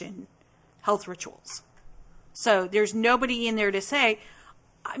First Nation health rituals. So there's nobody in there to say,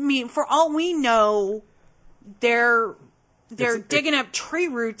 I mean, for all we know, they're digging up tree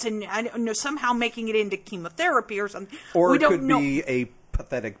roots and I don't know, somehow making it into chemotherapy or something. Or we it don't could know. be a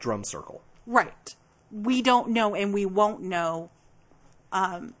pathetic drum circle. Right. We don't know, and we won't know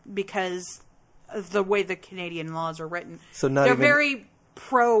because of the way the Canadian laws are written. So not they're even- very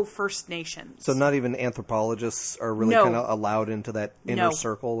pro First Nations. So not even anthropologists are really No. kind of allowed into that inner No.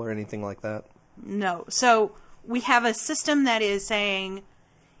 circle or anything like that? No. So we have a system that is saying,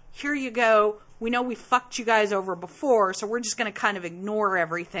 here you go. We know we fucked you guys over before, so we're just going to kind of ignore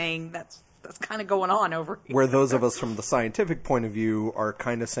everything that's kind of going on over here. Where those of us from the scientific point of view are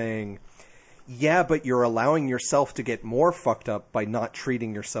kind of saying, yeah, but you're allowing yourself to get more fucked up by not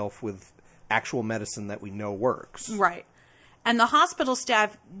treating yourself with actual medicine that we know works. Right. And the hospital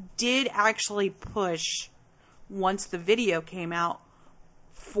staff did actually push, once the video came out,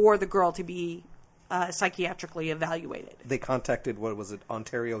 for the girl to be psychiatrically evaluated. They contacted, what was it,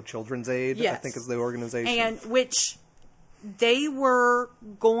 Ontario Children's Aid, I Yes. think is the organization. And which they were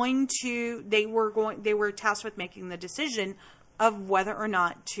tasked with making the decision of whether or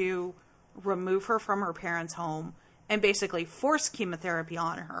not to remove her from her parents' home and basically force chemotherapy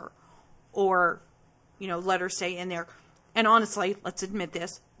on her, or, let her stay in there. And honestly, let's admit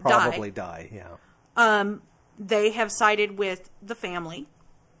this, Probably die, yeah. They have sided with the family.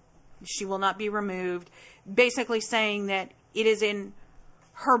 She will not be removed. Basically saying that it is in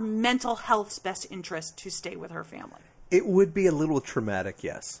her mental health's best interest to stay with her family. It would be a little traumatic,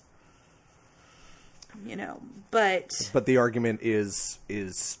 yes. But the argument is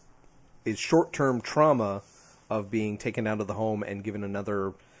short-term trauma of being taken out of the home and given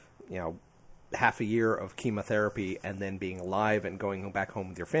another, half a year of chemotherapy and then being alive and going back home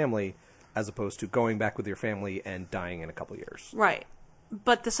with your family, as opposed to going back with your family and dying in a couple years. right.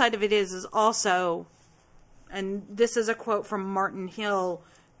 But the side of it is also, and this is a quote from Martin Hill,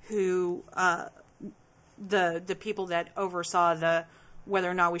 who the people that oversaw whether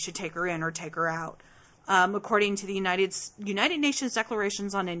or not we should take her in or take her out. According to the United Nations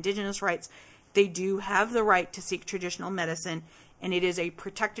Declarations on Indigenous Rights, they do have the right to seek traditional medicine, and it is a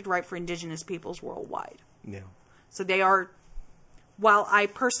protected right for Indigenous peoples worldwide. Yeah. So they are, while I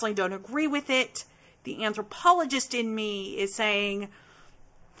personally don't agree with it, the anthropologist in me is saying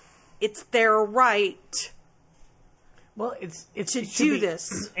it's their right. Well, it's To it should do be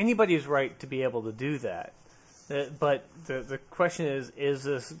this. Anybody's right to be able to do that. But the question is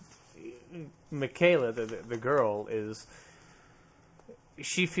this Michaela, the girl,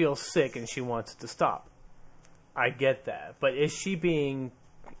 she feels sick and she wants it to stop. I get that. But is she being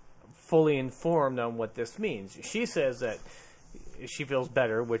fully informed on what this means? She says that she feels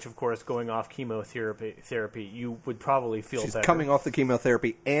better, which, of course, going off chemotherapy, you would probably feel She's better. coming off the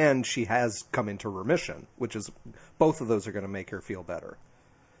chemotherapy, and she has come into remission, which is both of those are going to make her feel better.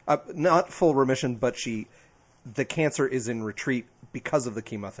 Not full remission, but the cancer is in retreat because of the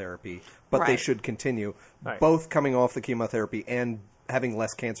chemotherapy, but they Right. should continue. Right. Both coming off the chemotherapy and having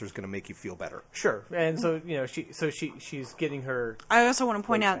less cancer is going to make you feel better. Sure. And so, she's getting her... I also want to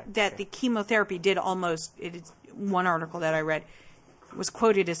point Okay, out that the chemotherapy did one article that I read was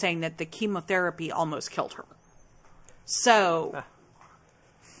quoted as saying that the chemotherapy almost killed her. So,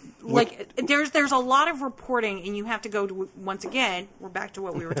 there's a lot of reporting, and you have to go to, once again, we're back to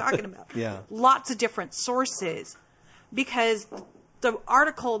what we were talking about. Yeah. Lots of different sources, because the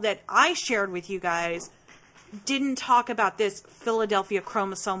article that I shared with you guys didn't talk about this Philadelphia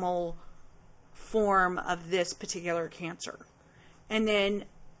chromosomal form of this particular cancer. And then,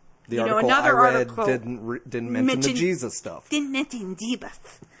 The article another I read article didn't mention the Jesus stuff. Didn't mention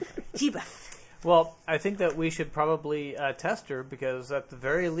Jebus. Well, I think that we should probably test her, because at the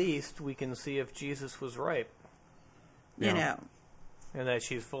very least, we can see if Jesus was right, You know. and that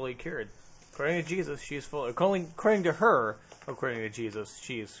she's fully cured. According to Jesus, she's fully... According to her, according to Jesus,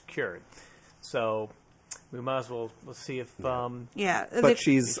 she's cured. So... we might as well see if... Yeah. But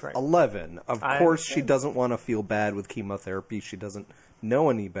she's right. 11. Of I course, she understand. doesn't want to feel bad with chemotherapy. She doesn't know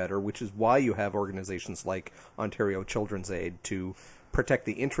any better, which is why you have organizations like Ontario Children's Aid to protect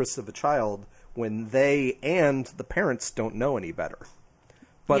the interests of the child when they and the parents don't know any better.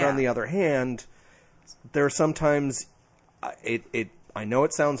 But Yeah. on the other hand, there are sometimes... I know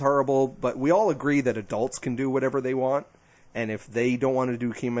it sounds horrible, but we all agree that adults can do whatever they want. And if they don't want to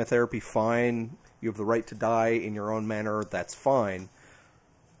do chemotherapy, fine. You have the right to die in your own manner. That's fine.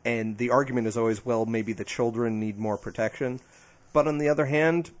 And the argument is always, well, maybe the children need more protection. But on the other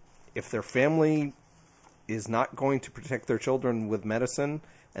hand, if their family is not going to protect their children with medicine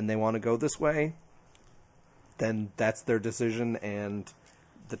and they want to go this way, then that's their decision, and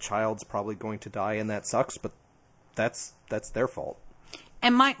the child's probably going to die, and that sucks, but that's their fault.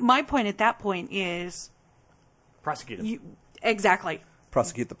 And my point at that point is... Prosecute them. Exactly.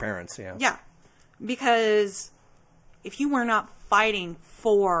 Prosecute the parents, yeah. Yeah. Because if you were not fighting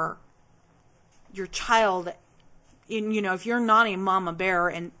for your child, if you're not a mama bear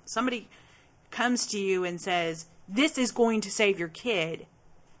and somebody comes to you and says, this is going to save your kid,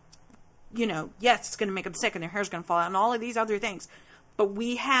 yes, it's going to make them sick and their hair's going to fall out and all of these other things. But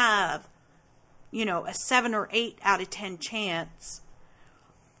we have, a 7 or 8 out of 10 chance,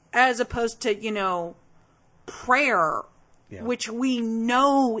 as opposed to, prayer, which we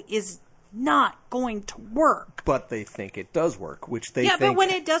know is not going to work. But they think it does work, which they think... Yeah, but when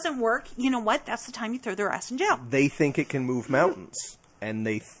it doesn't work, you know what? That's the time you throw their ass in jail. They think it can move mountains. And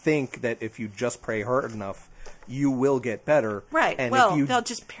they think that if you just pray hard enough, you will get better. Right. And well, if you, they'll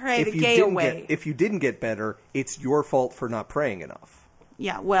just pray the gay away. If you didn't get better, it's your fault for not praying enough.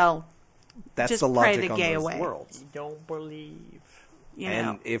 Yeah, well, that's just the logic pray the on gay those away. worlds. You don't believe.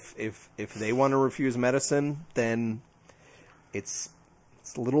 And if they want to refuse medicine, then it's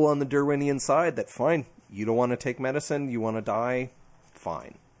a little on the Darwinian side that, fine, you don't want to take medicine, you want to die,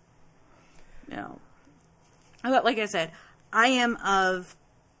 fine. No. But like I said, I am of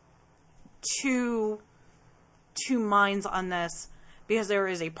two minds on this, because there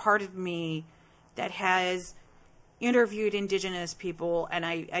is a part of me that has interviewed indigenous people, and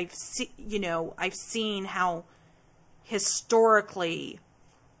I've seen how historically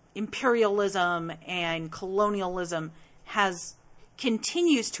imperialism and colonialism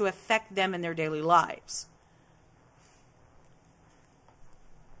continues to affect them in their daily lives.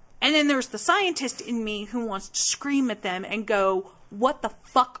 And then there's the scientist in me who wants to scream at them and go, what the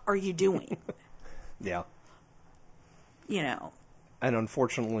fuck are you doing? Yeah. And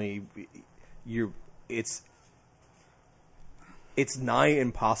unfortunately, it's nigh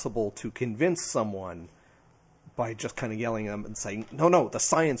impossible to convince someone by just kind of yelling at them and saying, no, the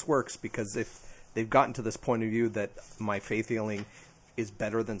science works, because if they've gotten to this point of view that my faith healing is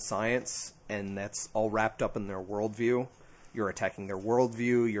better than science, and that's all wrapped up in their worldview, you're attacking their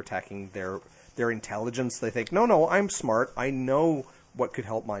worldview, you're attacking their intelligence. They think, no, I'm smart, I know what could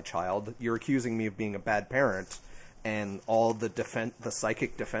help my child. You're accusing me of being a bad parent, and all the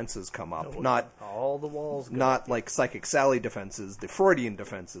psychic defenses come up. Not all the walls go not like Psychic Sally defenses, the Freudian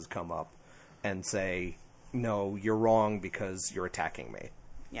defenses come up and say, no, you're wrong because you're attacking me.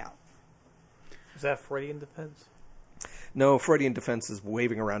 yeah. Is that Freudian defense? No, Freudian defense is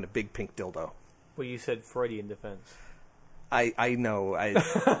waving around a big pink dildo. Well, you said Freudian defense. I know.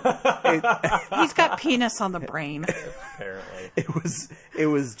 He's got penis on the brain. Apparently. It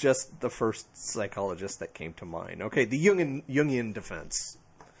was just the first psychologist that came to mind. Okay, the Jungian defense.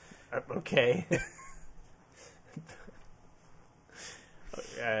 Okay.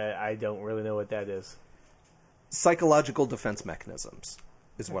 I don't really know what that is. Psychological defense mechanisms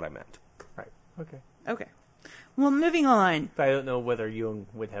is what I meant. Right. Okay. Okay. Well, moving on. But I don't know whether Jung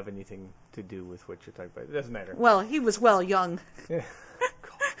would have anything to do with what you're talking about. It doesn't matter. Well, he was young.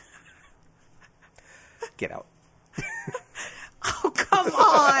 Get out. Oh, come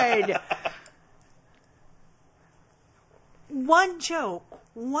on! One joke.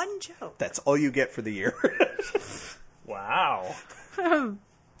 That's all you get for the year. Wow.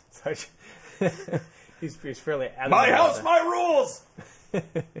 He's fairly adamant. My house, my rules!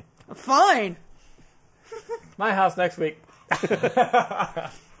 Fine. My house next week.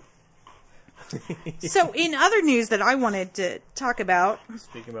 So, in other news that I wanted to talk about...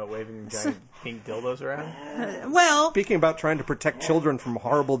 Speaking about waving giant pink dildos around. Well... Speaking about trying to protect children from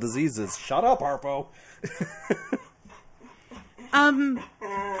horrible diseases. Shut up, Harpo.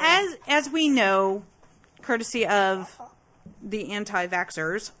 As we know, courtesy of the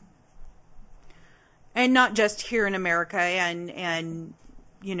anti-vaxxers, and not just here in America and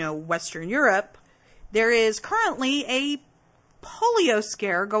Western Europe, there is currently a polio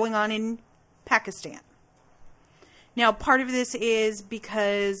scare going on in Pakistan. Now, part of this is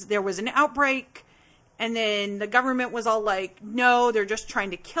because there was an outbreak, and then the government was all like, no, they're just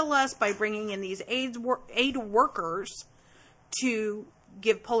trying to kill us by bringing in these aid workers to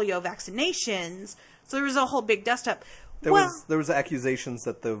give polio vaccinations. So there was a whole big dust-up. There was accusations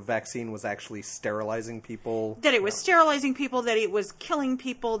that the vaccine was actually sterilizing people. That it was sterilizing people, that it was killing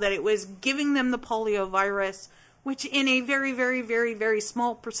people, that it was giving them the polio virus, which in a very, very, very, very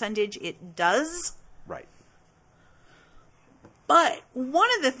small percentage it does. Right. But one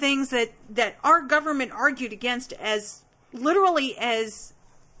of the things that our government argued against as literally as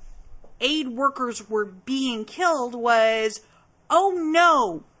aid workers were being killed was, oh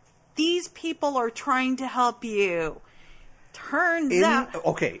no, these people are trying to help you. Turns out...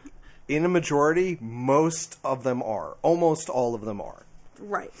 Okay, in a majority, most of them are. Almost all of them are.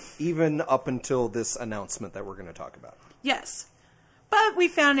 Right. Even up until this announcement that we're going to talk about. Yes. But we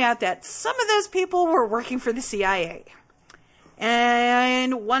found out that some of those people were working for the CIA.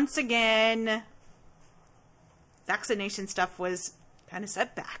 And once again, vaccination stuff was kind of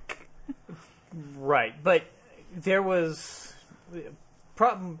set back. Right, but there was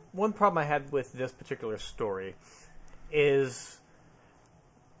one problem I had with this particular story is,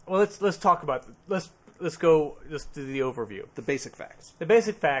 well, let's talk about let's do the overview. The basic facts. The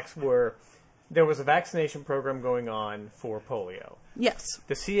basic facts were there was a vaccination program going on for polio. Yes.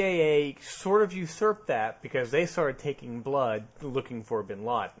 The CIA sort of usurped that because they started taking blood looking for bin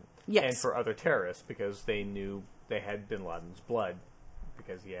Laden. Yes. And for other terrorists because they knew they had bin Laden's blood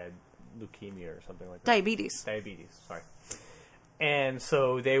because he had leukemia or something like that. Diabetes, sorry. And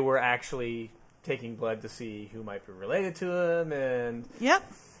so they were actually taking blood to see who might be related to him, and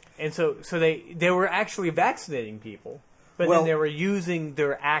Yep. And so they were actually vaccinating people, but then they were using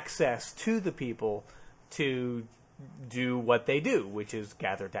their access to the people to do what they do, which is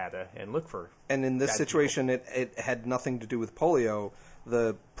gather data and look for. And in this situation, it had nothing to do with polio.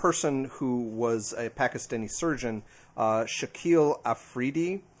 The person who was a Pakistani surgeon, Shakil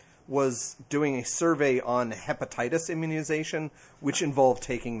Afridi, was doing a survey on hepatitis immunization, which involved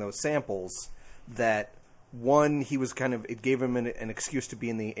taking those samples. That one, he was it gave him an excuse to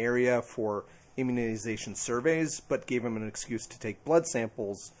be in the area for immunization surveys, but gave him an excuse to take blood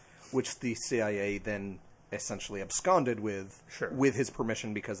samples, which the CIA then essentially absconded with, with his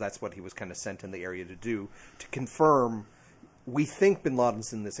permission, because that's what he was kind of sent in the area to do, to confirm, we think bin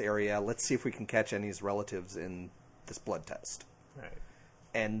Laden's in this area, let's see if we can catch any of his relatives in this blood test. Right.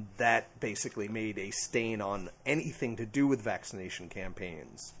 And that basically made a stain on anything to do with vaccination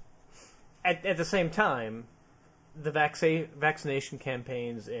campaigns. At the same time, the vaccination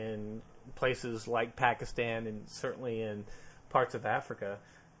campaigns in places like Pakistan and certainly in parts of Africa,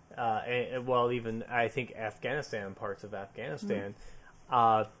 even I think Afghanistan, parts of Afghanistan,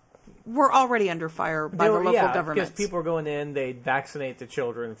 we're already under fire by the local governments. Because people were going in, they'd vaccinate the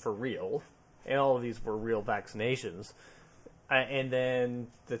children for real, and all of these were real vaccinations. And then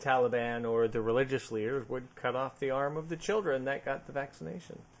the Taliban or the religious leaders would cut off the arm of the children that got the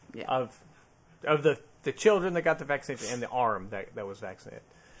vaccination. Yeah. Of the children that got the vaccination and the arm that was vaccinated.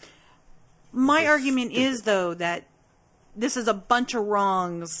 My argument is, though, that this is a bunch of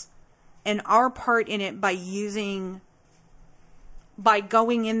wrongs, and our part in it by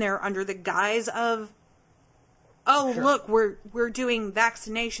going in there under the guise of, look, we're doing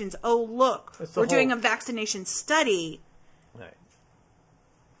vaccinations. Oh, look, we're doing a vaccination study. Right.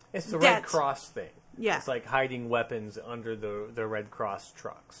 It's the Red Cross thing. Yeah. It's like hiding weapons under the Red Cross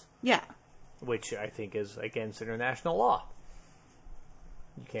trucks. Yeah. Which I think is against international law.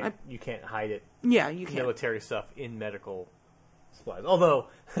 You can't hide it. Yeah, you can't. Military stuff in medical supplies. Although,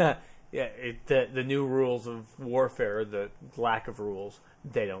 the new rules of warfare, the lack of rules,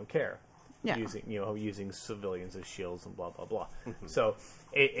 they don't care. Yeah. Using civilians as shields and blah blah blah. Mm-hmm. So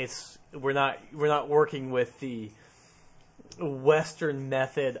we're not working with the Western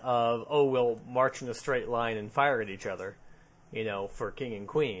method of we'll march in a straight line and fire at each other, for king and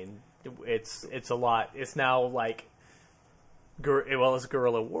queen. It's a lot. It's now like, it's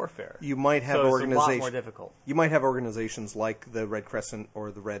guerrilla warfare. You might have it's a lot more difficult. You might have organizations like the Red Crescent or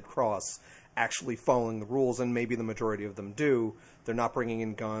the Red Cross actually following the rules, and maybe the majority of them do. They're not bringing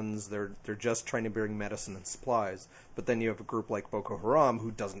in guns. They're just trying to bring medicine and supplies. But then you have a group like Boko Haram who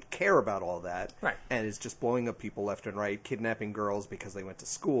doesn't care about all that, right, and is just blowing up people left and right, kidnapping girls because they went to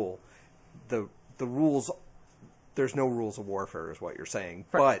school. The rules, there's no rules of warfare, is what you're saying,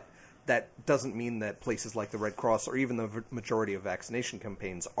 right. But that doesn't mean that places like the Red Cross or even the majority of vaccination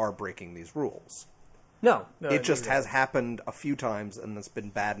campaigns are breaking these rules. No, it just has happened a few times, and it's been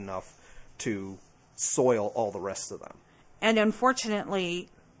bad enough to soil all the rest of them. And unfortunately,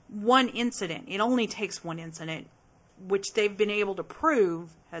 one incident, it only takes one incident, which they've been able to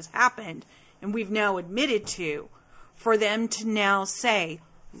prove has happened, and we've now admitted to, for them to now say,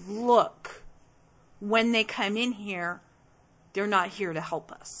 look, when they come in here, they're not here to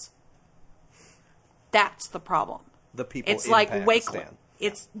help us. That's the problem. The people it's in like Pakistan. Wakeland.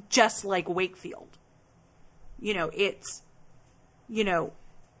 It's just like Wakefield. It's,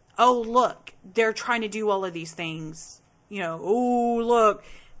 oh, look, they're trying to do all of these things. Oh, look,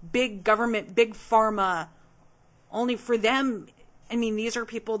 big government, big pharma. Only for them, I mean, these are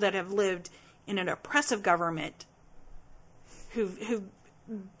people that have lived in an oppressive government who've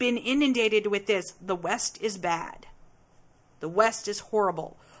been inundated with this. The West is bad. The West is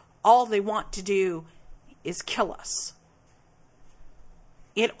horrible. All they want to do is kill us.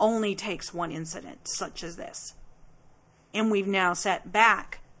 It only takes one incident such as this. And we've now set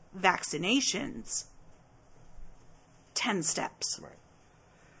back vaccinations 10 steps. Right.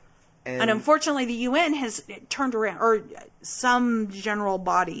 And unfortunately, the UN has turned around, or some general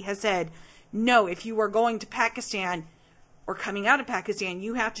body has said, no, if you are going to Pakistan or coming out of Pakistan,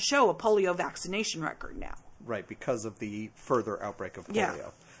 you have to show a polio vaccination record now. Right, because of the further outbreak of polio. Yeah.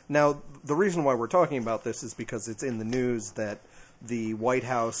 Now, the reason why we're talking about this is because it's in the news that the White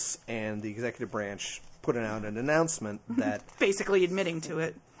House and the executive branch put out an announcement that... Basically admitting to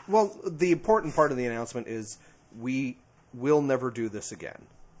it. Well, the important part of the announcement is we will never do this again.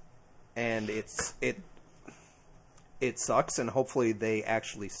 And it sucks, and hopefully they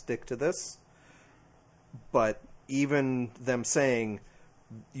actually stick to this. But even them saying,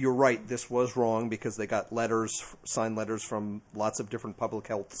 you're right, this was wrong, because they got signed letters from lots of different public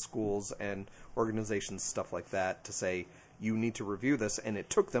health schools and organizations, stuff like that, to say, you need to review this, and it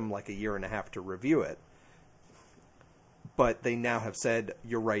took them like a year and a half to review it. But they now have said,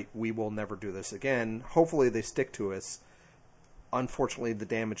 you're right, we will never do this again. Hopefully they stick to us. Unfortunately, the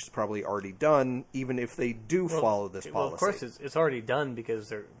damage is probably already done, even if they do follow this policy. Well, of course, it's already done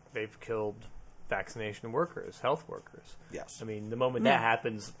because they've killed vaccination workers, health workers. Yes. I mean, the moment that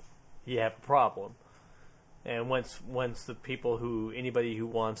happens, you have a problem. And once the people anybody who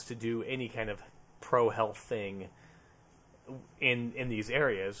wants to do any kind of pro-health thing in these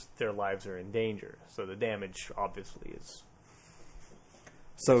areas, their lives are in danger. So the damage, obviously, is...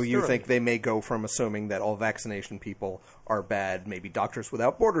 So you think they may go from assuming that all vaccination people are bad, maybe Doctors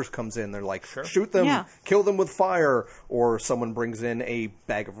Without Borders comes in, they're like, shoot them, kill them with fire, or someone brings in a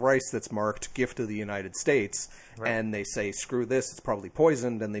bag of rice that's marked gift of the United States, and they say, screw this, it's probably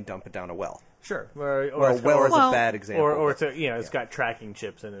poisoned, and they dump it down a well. Sure. Or a well is a bad example. Or it's got tracking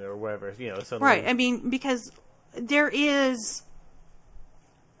chips in it or whatever. Right. I mean, because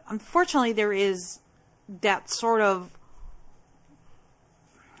unfortunately, there is that sort of,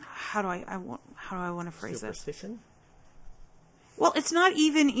 how do I want to phrase this? Superstition? Well, it's not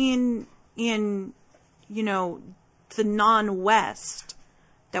even in the non-West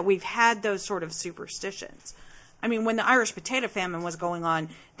that we've had those sort of superstitions. I mean, when the Irish potato famine was going on,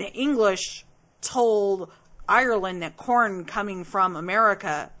 the English told Ireland that corn coming from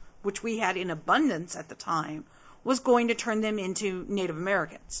America, which we had in abundance at the time, was going to turn them into Native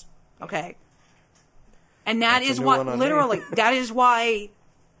Americans. Okay? And that is what, literally, that is why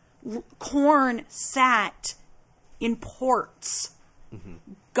corn sat in ports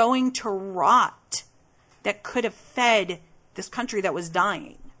going to rot that could have fed this country that was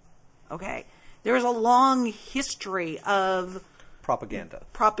dying. Okay? There is a long history of propaganda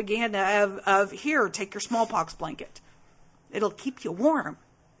of here, take your smallpox blanket. It'll keep you warm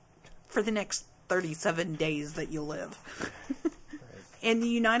for the next 37 days that you live. And the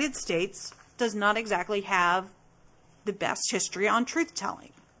United States does not exactly have the best history on truth-telling.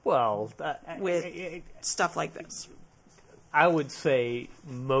 Well, with stuff like this. I would say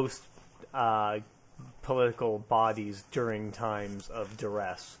most political bodies during times of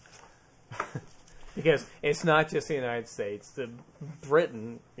duress. Because it's not just the United States.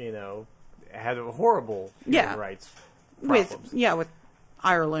 Britain, had a horrible human rights problems. With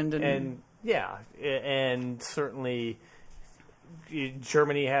Ireland and certainly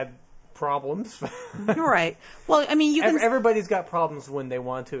Germany had problems. You're right. Well, I mean, everybody's got problems when they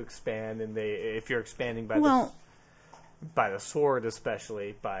want to expand, and if you're expanding by the sword,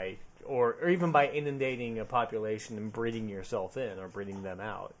 especially or even by inundating a population and breeding yourself in or breeding them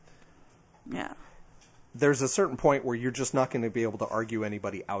out. Yeah. There's a certain point where you're just not going to be able to argue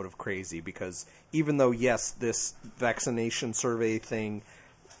anybody out of crazy, because even though, yes, this vaccination survey thing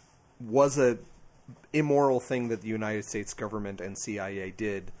was a immoral thing that the United States government and CIA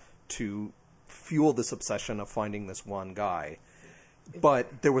did to fuel this obsession of finding this one guy,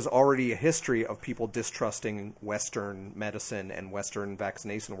 but there was already a history of people distrusting Western medicine and Western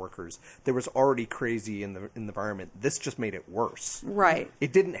vaccination workers. There was already crazy in the environment. This just made it worse. Right.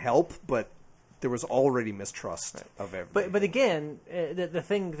 It didn't help, but there was already mistrust of everything. But again, the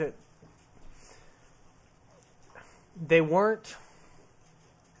thing that they weren't...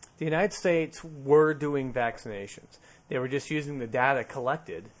 The United States were doing vaccinations. They were just using the data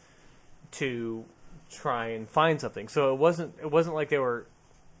collected to try and find something. So it wasn't like they were...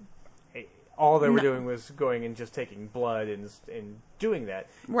 All they were doing was going and just taking blood and doing that.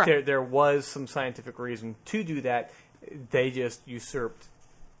 Right. There was some scientific reason to do that, They just usurped.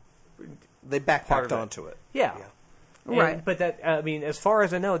 They Part backpacked of it. onto it. Yeah. And- Right. But that, I mean, as far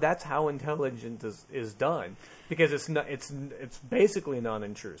as I know, that's how intelligence is done, because it's not. It's basically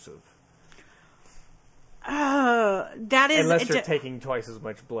non-intrusive, That is unless you're taking twice as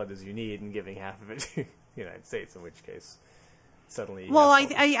much blood as you need and giving half of it to the United States, in which case suddenly. You well, have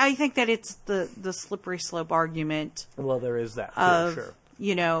problems. I think that it's the slippery slope argument Well, there is that. of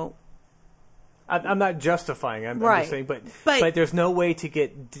Sure. I'm not justifying. I'm Right. just saying, but But- there's no way to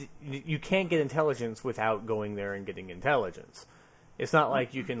get. You can't get intelligence without going there and getting intelligence. It's not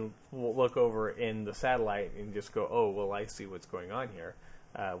like you can look over in the satellite and just go, "Oh, well, I see what's going on here."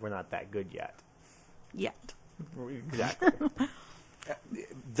 We're not that good yet. yet. Exactly.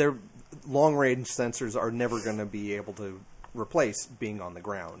 Their long-range sensors are never going to be able to replace being on the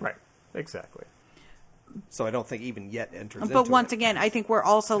ground. Right. Exactly. So I don't think even yet enters into But once it. again, I think we're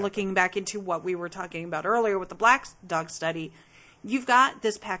also looking back into what we were talking about earlier with the Black Dog study. You've got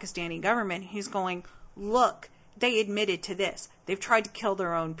this Pakistani government who's going, look, they admitted to this. They've tried to kill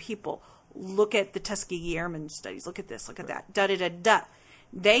their own people. Look at the Tuskegee Airmen studies. Look at this. Look at that. Da-da-da-da.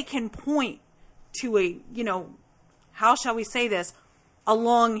 They can point to a, how shall we say this, a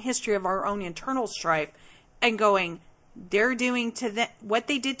long history of our own internal strife and going, they're doing to them what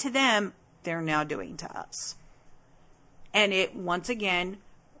they did to them, they're now doing to us. And it, once again,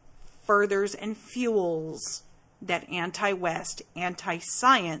 furthers and fuels that anti-West,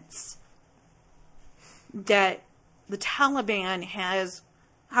 anti-science that the Taliban has,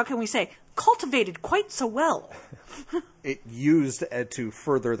 how can we say, cultivated quite so well. It used to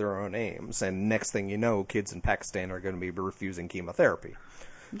further their own aims, and next thing you know, kids in Pakistan are going to be refusing chemotherapy.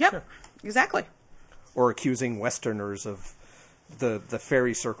 Yep, exactly. Or accusing Westerners of the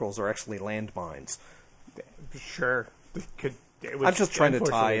fairy circles are actually landmines. Sure. I'm just trying to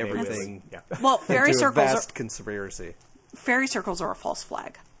tie unfortunately, maybe everything yeah. Well, fairy into a circles vast conspiracy. fairy circles are a false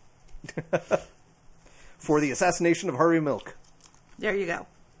flag. For the assassination of Harvey Milk. There you go.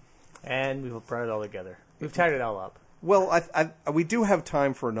 And we've brought it all together. We've tied it all up. Well, we do have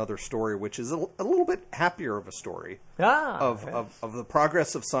time for another story, which is a little bit happier of a story of the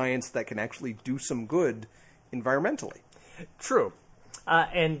progress of science that can actually do some good environmentally. True.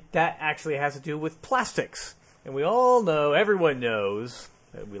 And that actually has to do with plastics. And we all know, everyone knows,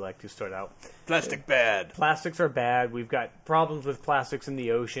 that we like to start out. Plastic bad. Plastics are bad. We've got problems with plastics in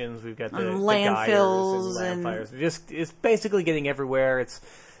the oceans. We've got the landfills gyres and landfires. It's basically getting everywhere. It's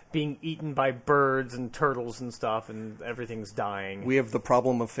being eaten by birds and turtles and stuff, and everything's dying. We have the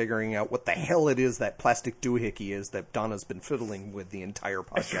problem of figuring out what the hell it is that plastic doohickey is that Donna's been fiddling with the entire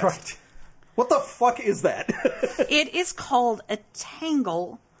podcast. That's right. What the fuck is that? It is called a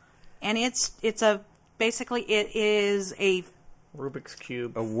tangle, and it is a Rubik's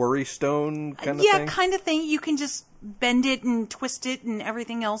Cube. A worry stone kind of thing? kind of thing. You can just bend it and twist it and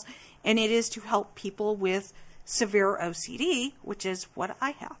everything else, and it is to help people with severe OCD, which is what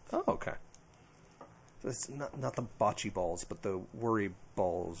I have. Oh, okay. So it's not the bocce balls, but the worry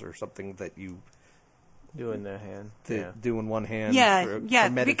balls or something that you Doing the hand. do in one hand. Yeah, for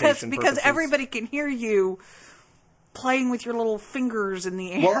because meditation purposes. everybody can hear you playing with your little fingers in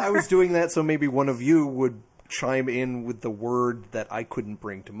the air. Well, I was doing that so maybe one of you would chime in with the word that I couldn't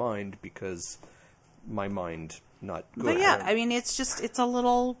bring to mind because my mind not good. But yeah, I mean, it's a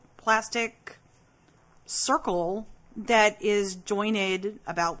little plastic circle that is jointed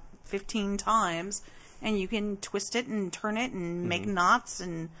about 15 times, and you can twist it and turn it and make knots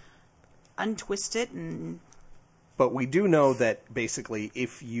and untwist it. And But we do know that basically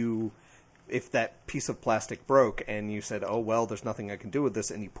if that piece of plastic broke and you said, oh, well, there's nothing I can do with this,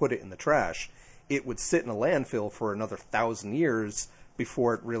 and you put it in the trash, it would sit in a landfill for another 1,000 years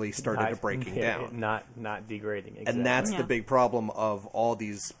before it really started breaking down. Not degrading. Exactly. And that's Yeah. the big problem of all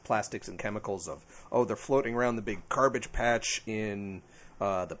these plastics and chemicals of, they're floating around the big garbage patch in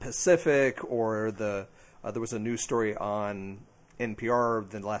the Pacific, or there was a news story on NPR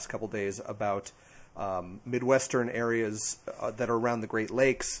the last couple days about Midwestern areas that are around the Great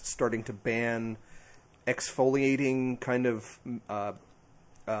Lakes starting to ban exfoliating kind of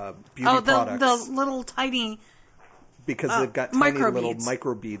beauty products. the little tiny because they've got tiny little microbeads.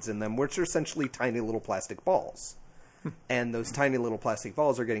 microbeads in them, which are essentially tiny little plastic balls. And those tiny little plastic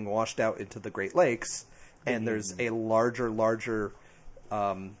balls are getting washed out into the Great Lakes, and there's a larger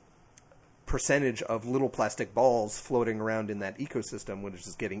percentage of little plastic balls floating around in that ecosystem, which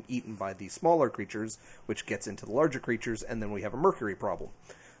is getting eaten by these smaller creatures, which gets into the larger creatures, and then we have a mercury problem.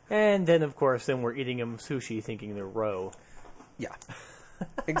 And then, of course, we're eating them sushi thinking they're roe. Yeah.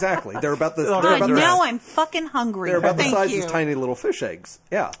 Exactly. They're about the. God, they're about now the, I'm fucking hungry. They're about the Thank size you. as tiny little fish eggs.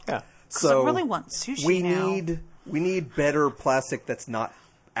 Yeah. Yeah. So I really want sushi we now. need We need better plastic that's not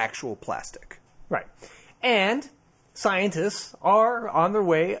actual plastic. Right. And scientists are on their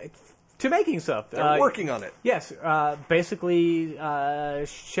way to making stuff. They're working on it. Yes. Basically,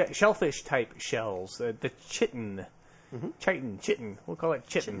 shellfish-type shells. The chitin. Chitin. We'll call it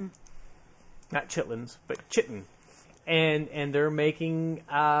chitin. Not chitlins, but chitin. And they're making...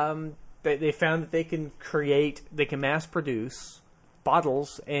 They found that they can mass-produce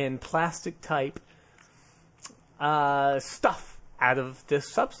bottles and plastic-type stuff out of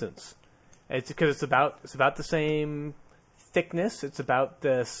this substance. It's because it's about the same thickness, it's about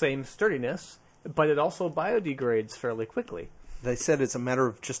the same sturdiness, but it also biodegrades fairly quickly. They said it's a matter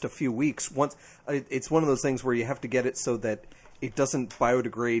of just a few weeks. It's one of those things where you have to get it so that it doesn't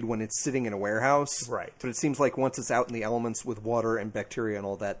biodegrade when it's sitting in a warehouse. Right. But it seems like once it's out in the elements with water and bacteria and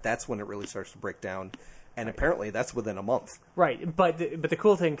all that, that's when it really starts to break down. And apparently that's within a month. Right, but the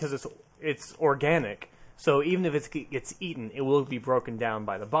cool thing, because it's organic, so even if it gets eaten, it will be broken down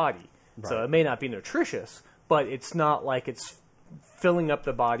by the body. Right. So it may not be nutritious, but it's not like it's filling up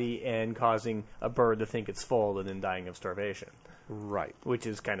the body and causing a bird to think it's full and then dying of starvation. Right. Which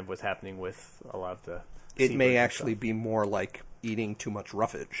is kind of what's happening with a lot of the... It may actually be more like eating too much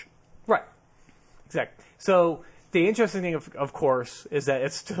roughage. Right. Exactly. So the interesting thing, of course, is that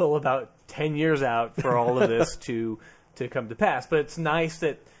it's still about 10 years out for all of this to come to pass. But it's nice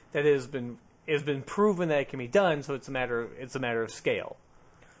that it has been proven that it can be done. So it's a matter of scale.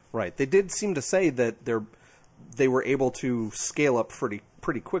 Right. They did seem to say that they were able to scale up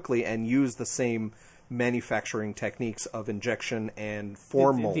pretty quickly and use the same manufacturing techniques of injection and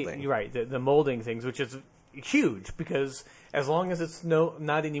form molding. The molding things, which is huge, because as long as it's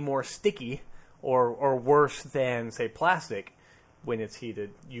not any more sticky or worse than, say, plastic, when it's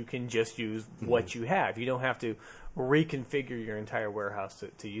heated, you can just use what you have. You don't have to reconfigure your entire warehouse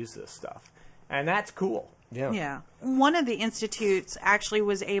to use this stuff. And that's cool. Yeah. One of the institutes actually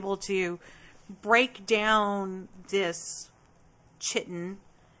was able to break down this chitin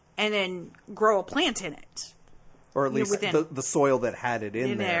and then grow a plant in it. Or at least the soil that had it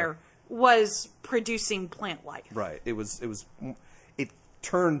in there was producing plant life. Right. It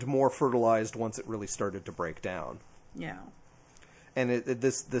turned more fertilized once it really started to break down. Yeah. And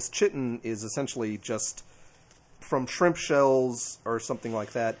this chitin is essentially just from shrimp shells or something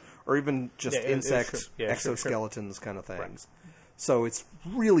like that, or even just insect exoskeletons kind of things. Right. So it's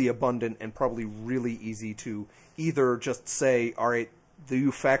really abundant and probably really easy to either just say, all right,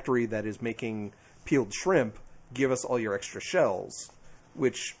 the factory that is making peeled shrimp, give us all your extra shells,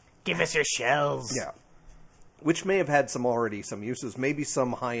 which... Give us your shells. Yeah. Which may have had some uses. Maybe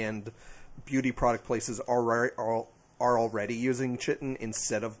some high-end beauty product places are already using chitin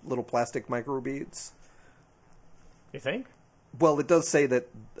instead of little plastic microbeads. You think? Well, it does say that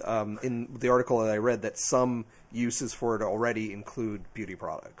in the article that I read that some uses for it already include beauty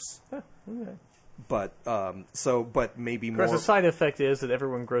products. Huh, okay. But maybe more. Of course, the side effect is that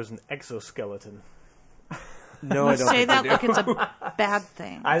everyone grows an exoskeleton. No, I don't say that like it's a bad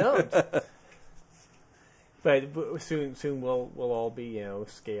thing. I don't. But soon we'll all be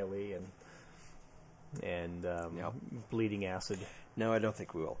scaly and bleeding acid. No, I don't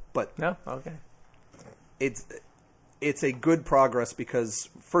think we will. But no, okay. It's a good progress because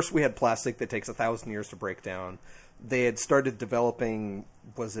first we had plastic that takes 1,000 years to break down. They had started developing,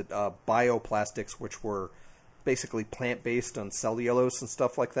 bioplastics, which were basically plant-based on cellulose and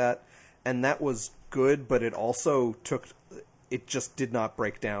stuff like that. And that was good, but it just did not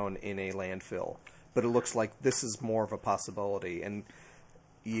break down in a landfill. But it looks like this is more of a possibility. And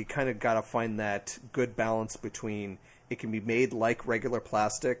you kind of got to find that good balance between it can be made like regular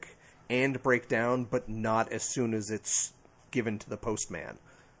plastic and break down, but not as soon as it's given to the postman.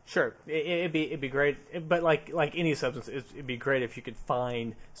 Sure, it'd be great, but like any substance, it'd be great if you could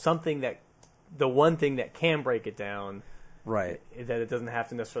find something the one thing that can break it down, right? That it doesn't have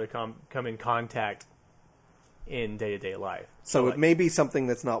to necessarily come in contact in day-to-day life. So it may be something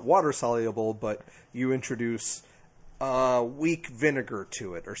that's not water soluble, but you introduce weak vinegar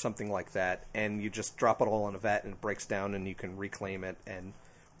to it or something like that, and you just drop it all in a vat and it breaks down, and you can reclaim it and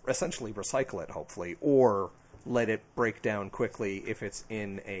essentially recycle it, hopefully, or let it break down quickly if it's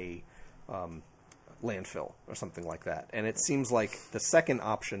in a landfill or something like that. And it seems like the second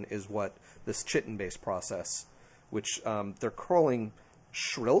option is what this chitin-based process, which they're calling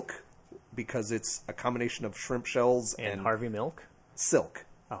shrilk because it's a combination of shrimp shells and Harvey milk, silk.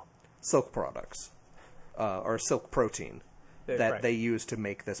 Oh, silk products or silk protein that they use to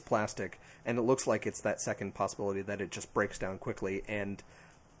make this plastic. And it looks like it's that second possibility that it just breaks down quickly and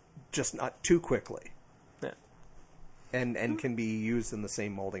just not too quickly. Yeah. and can be used in the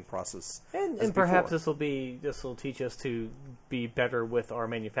same molding process. And perhaps this will teach us to be better with our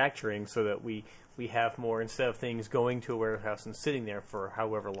manufacturing, so that we have more, instead of things going to a warehouse and sitting there for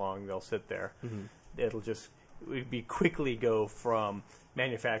however long they'll sit there. It'll just we quickly go from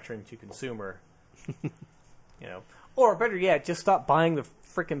manufacturing to consumer. Or better yet, just stop buying the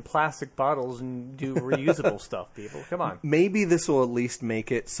freaking plastic bottles and do reusable stuff, people. Come on. Maybe this will at least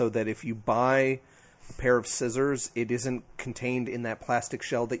make it so that if you buy a pair of scissors, it isn't contained in that plastic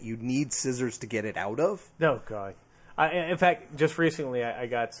shell that you need scissors to get it out of. Oh, God. In fact, just recently I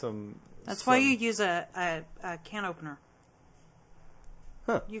got some... That's why you use a can opener.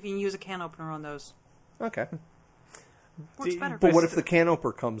 Huh. You can use a can opener on those. Okay. Works better. But what if the can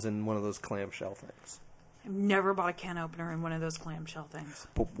opener comes in one of those clamshell things? I've never bought a can opener in one of those clamshell things.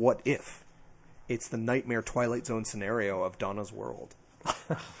 But what if it's the nightmare Twilight Zone scenario of Donna's world?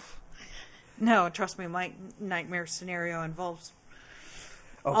 No, trust me, my nightmare scenario involves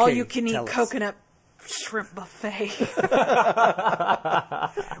Okay, all-you-can-eat coconut shrimp buffet.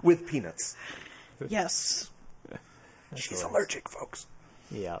 With peanuts. Yes. She's allergic, folks.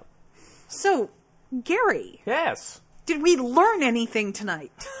 Yeah. So, Gary, Yes. did we learn anything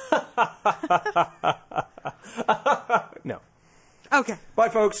tonight? No. Okay. Bye,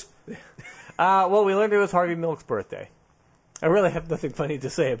 folks. Well, we learned it was Harvey Milk's birthday. I really have nothing funny to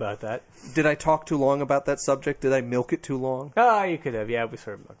say about that. Did I talk too long about that subject? Did I milk it too long? You could have. Yeah, we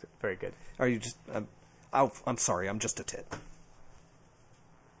sort of looked at it. Very good. Are you just... I'm sorry, I'm just a tit.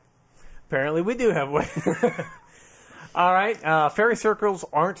 Apparently we do have one. All right. Fairy circles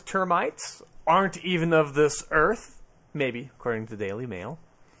aren't termites. Aren't even of this earth. Maybe, according to the Daily Mail.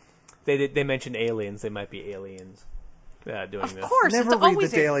 They mentioned aliens. They might be aliens doing this. Of course, Never it's read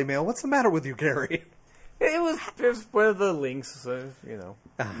always the Daily Mail. What's the matter with you, Gary? It was one of the links,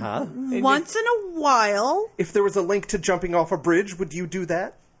 Uh-huh. once in a while. If there was a link to jumping off a bridge, would you do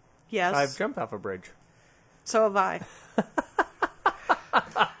that? Yes. I've jumped off a bridge. So have I.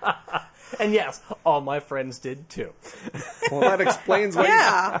 And yes, all my friends did too. Well, that explains why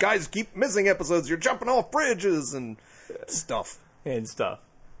Yeah. you guys keep missing episodes. You're jumping off bridges and stuff. And stuff.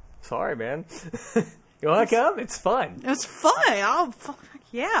 Sorry, man. You want to come? It's fun. It's fun.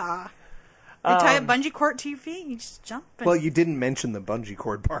 Yeah. They tie a bungee cord to your feet and you just jump. Well, you didn't mention the bungee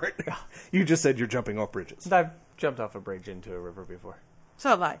cord part. You just said you're jumping off bridges. I've jumped off a bridge into a river before. So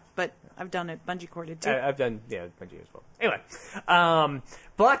have I, but I've done it bungee corded too. I've done, bungee as well. Anyway,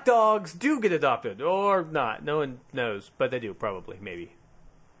 black dogs do get adopted, or not. No one knows, but they do, probably, maybe.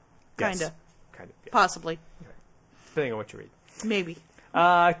 Kinda. Yes. Kind of, yeah. Possibly. Depending on what you read. Maybe.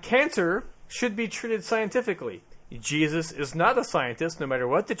 Cancer should be treated scientifically. Jesus is not a scientist, no matter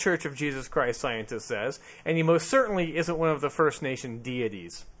what the Church of Jesus Christ scientist says, and he most certainly isn't one of the First Nation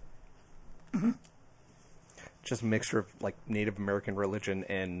deities. Just a mixture of like Native American religion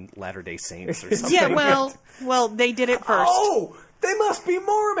and Latter-day Saints or something. Yeah, well, they did it first. Oh, they must be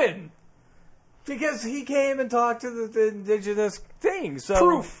Mormon! Because he came and talked to the indigenous things. So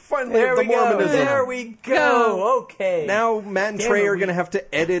Proof, finally, there of the we go. Mormonism. There we go. Okay. Now Matt and Damn Trey it, are going to have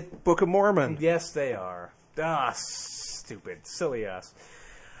to edit Book of Mormon. Yes, they are. Stupid. Silly us.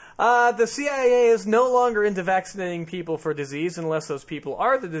 The CIA is no longer into vaccinating people for disease unless those people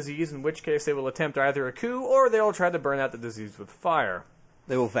are the disease, in which case they will attempt either a coup or they will try to burn out the disease with fire.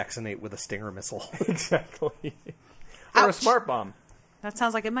 They will vaccinate with a Stinger missile. Exactly. Or a Ouch. smart bomb. That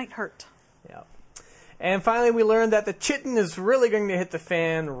sounds like it might hurt. Yeah. And finally, we learned that the chitin is really going to hit the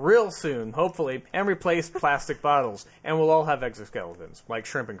fan real soon, hopefully, and replace plastic bottles. And we'll all have exoskeletons, like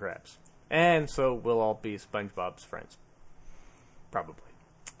shrimp and crabs. And so we'll all be SpongeBob's friends. Probably.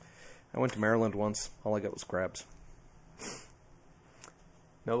 I went to Maryland once. All I got was crabs.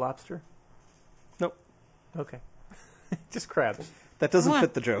 No lobster? Nope. Okay. Just crabs. That doesn't What?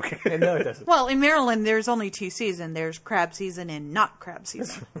 fit the joke. No, it doesn't. Well, in Maryland, there's only two seasons. There's crab season and not crab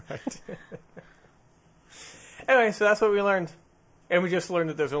season. Right. Anyway, so that's what we learned. And we just learned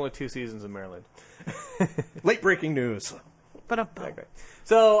that there's only 2 seasons in Maryland. Late breaking news. But Okay.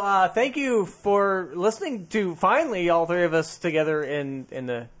 So, thank you for listening to finally all 3 of us together in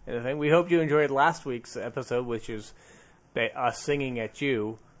the thing. We hope you enjoyed last week's episode, which is us singing at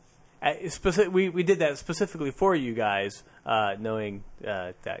you. We did that specifically for you guys, knowing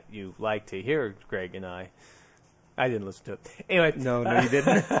that you like to hear Greg and I. I didn't listen to it. Anyway. No, you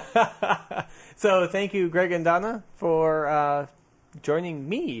didn't. So, thank you, Greg and Donna, for joining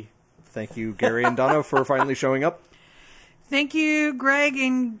me. Thank you, Gary and Donna, for finally showing up. thank you, Greg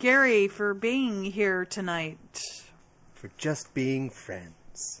and Gary, for being here tonight. For just being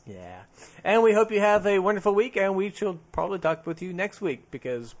friends. Yeah. And we hope you have a wonderful week, and we shall probably talk with you next week,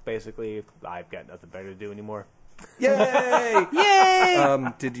 because basically I've got nothing better to do anymore. Yay! Yay!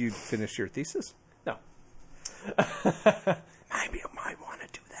 Did you finish your thesis? No. Maybe you might want to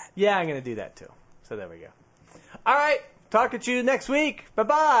do that. Yeah, I'm going to do that too. So there we go. All right. Talk to you next week.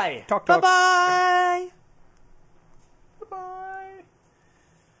 Bye-bye. Talk. Bye-bye! Bye-bye.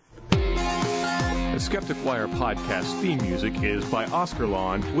 The Skeptic Wire podcast theme music is by Oscar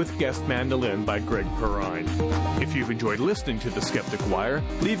Lawn with guest mandolin by Greg Perrine. If you've enjoyed listening to The Skeptic Wire,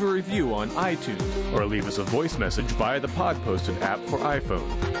 leave a review on iTunes or leave us a voice message via the Pod Posted app for iPhone.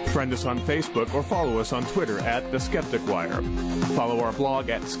 Friend us on Facebook or follow us on Twitter at The Skeptic Wire. Follow our blog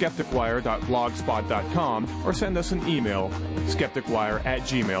at skepticwire.blogspot.com or send us an email,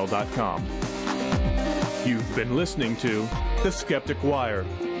 skepticwire@gmail.com. You've been listening to The Skeptic Wire.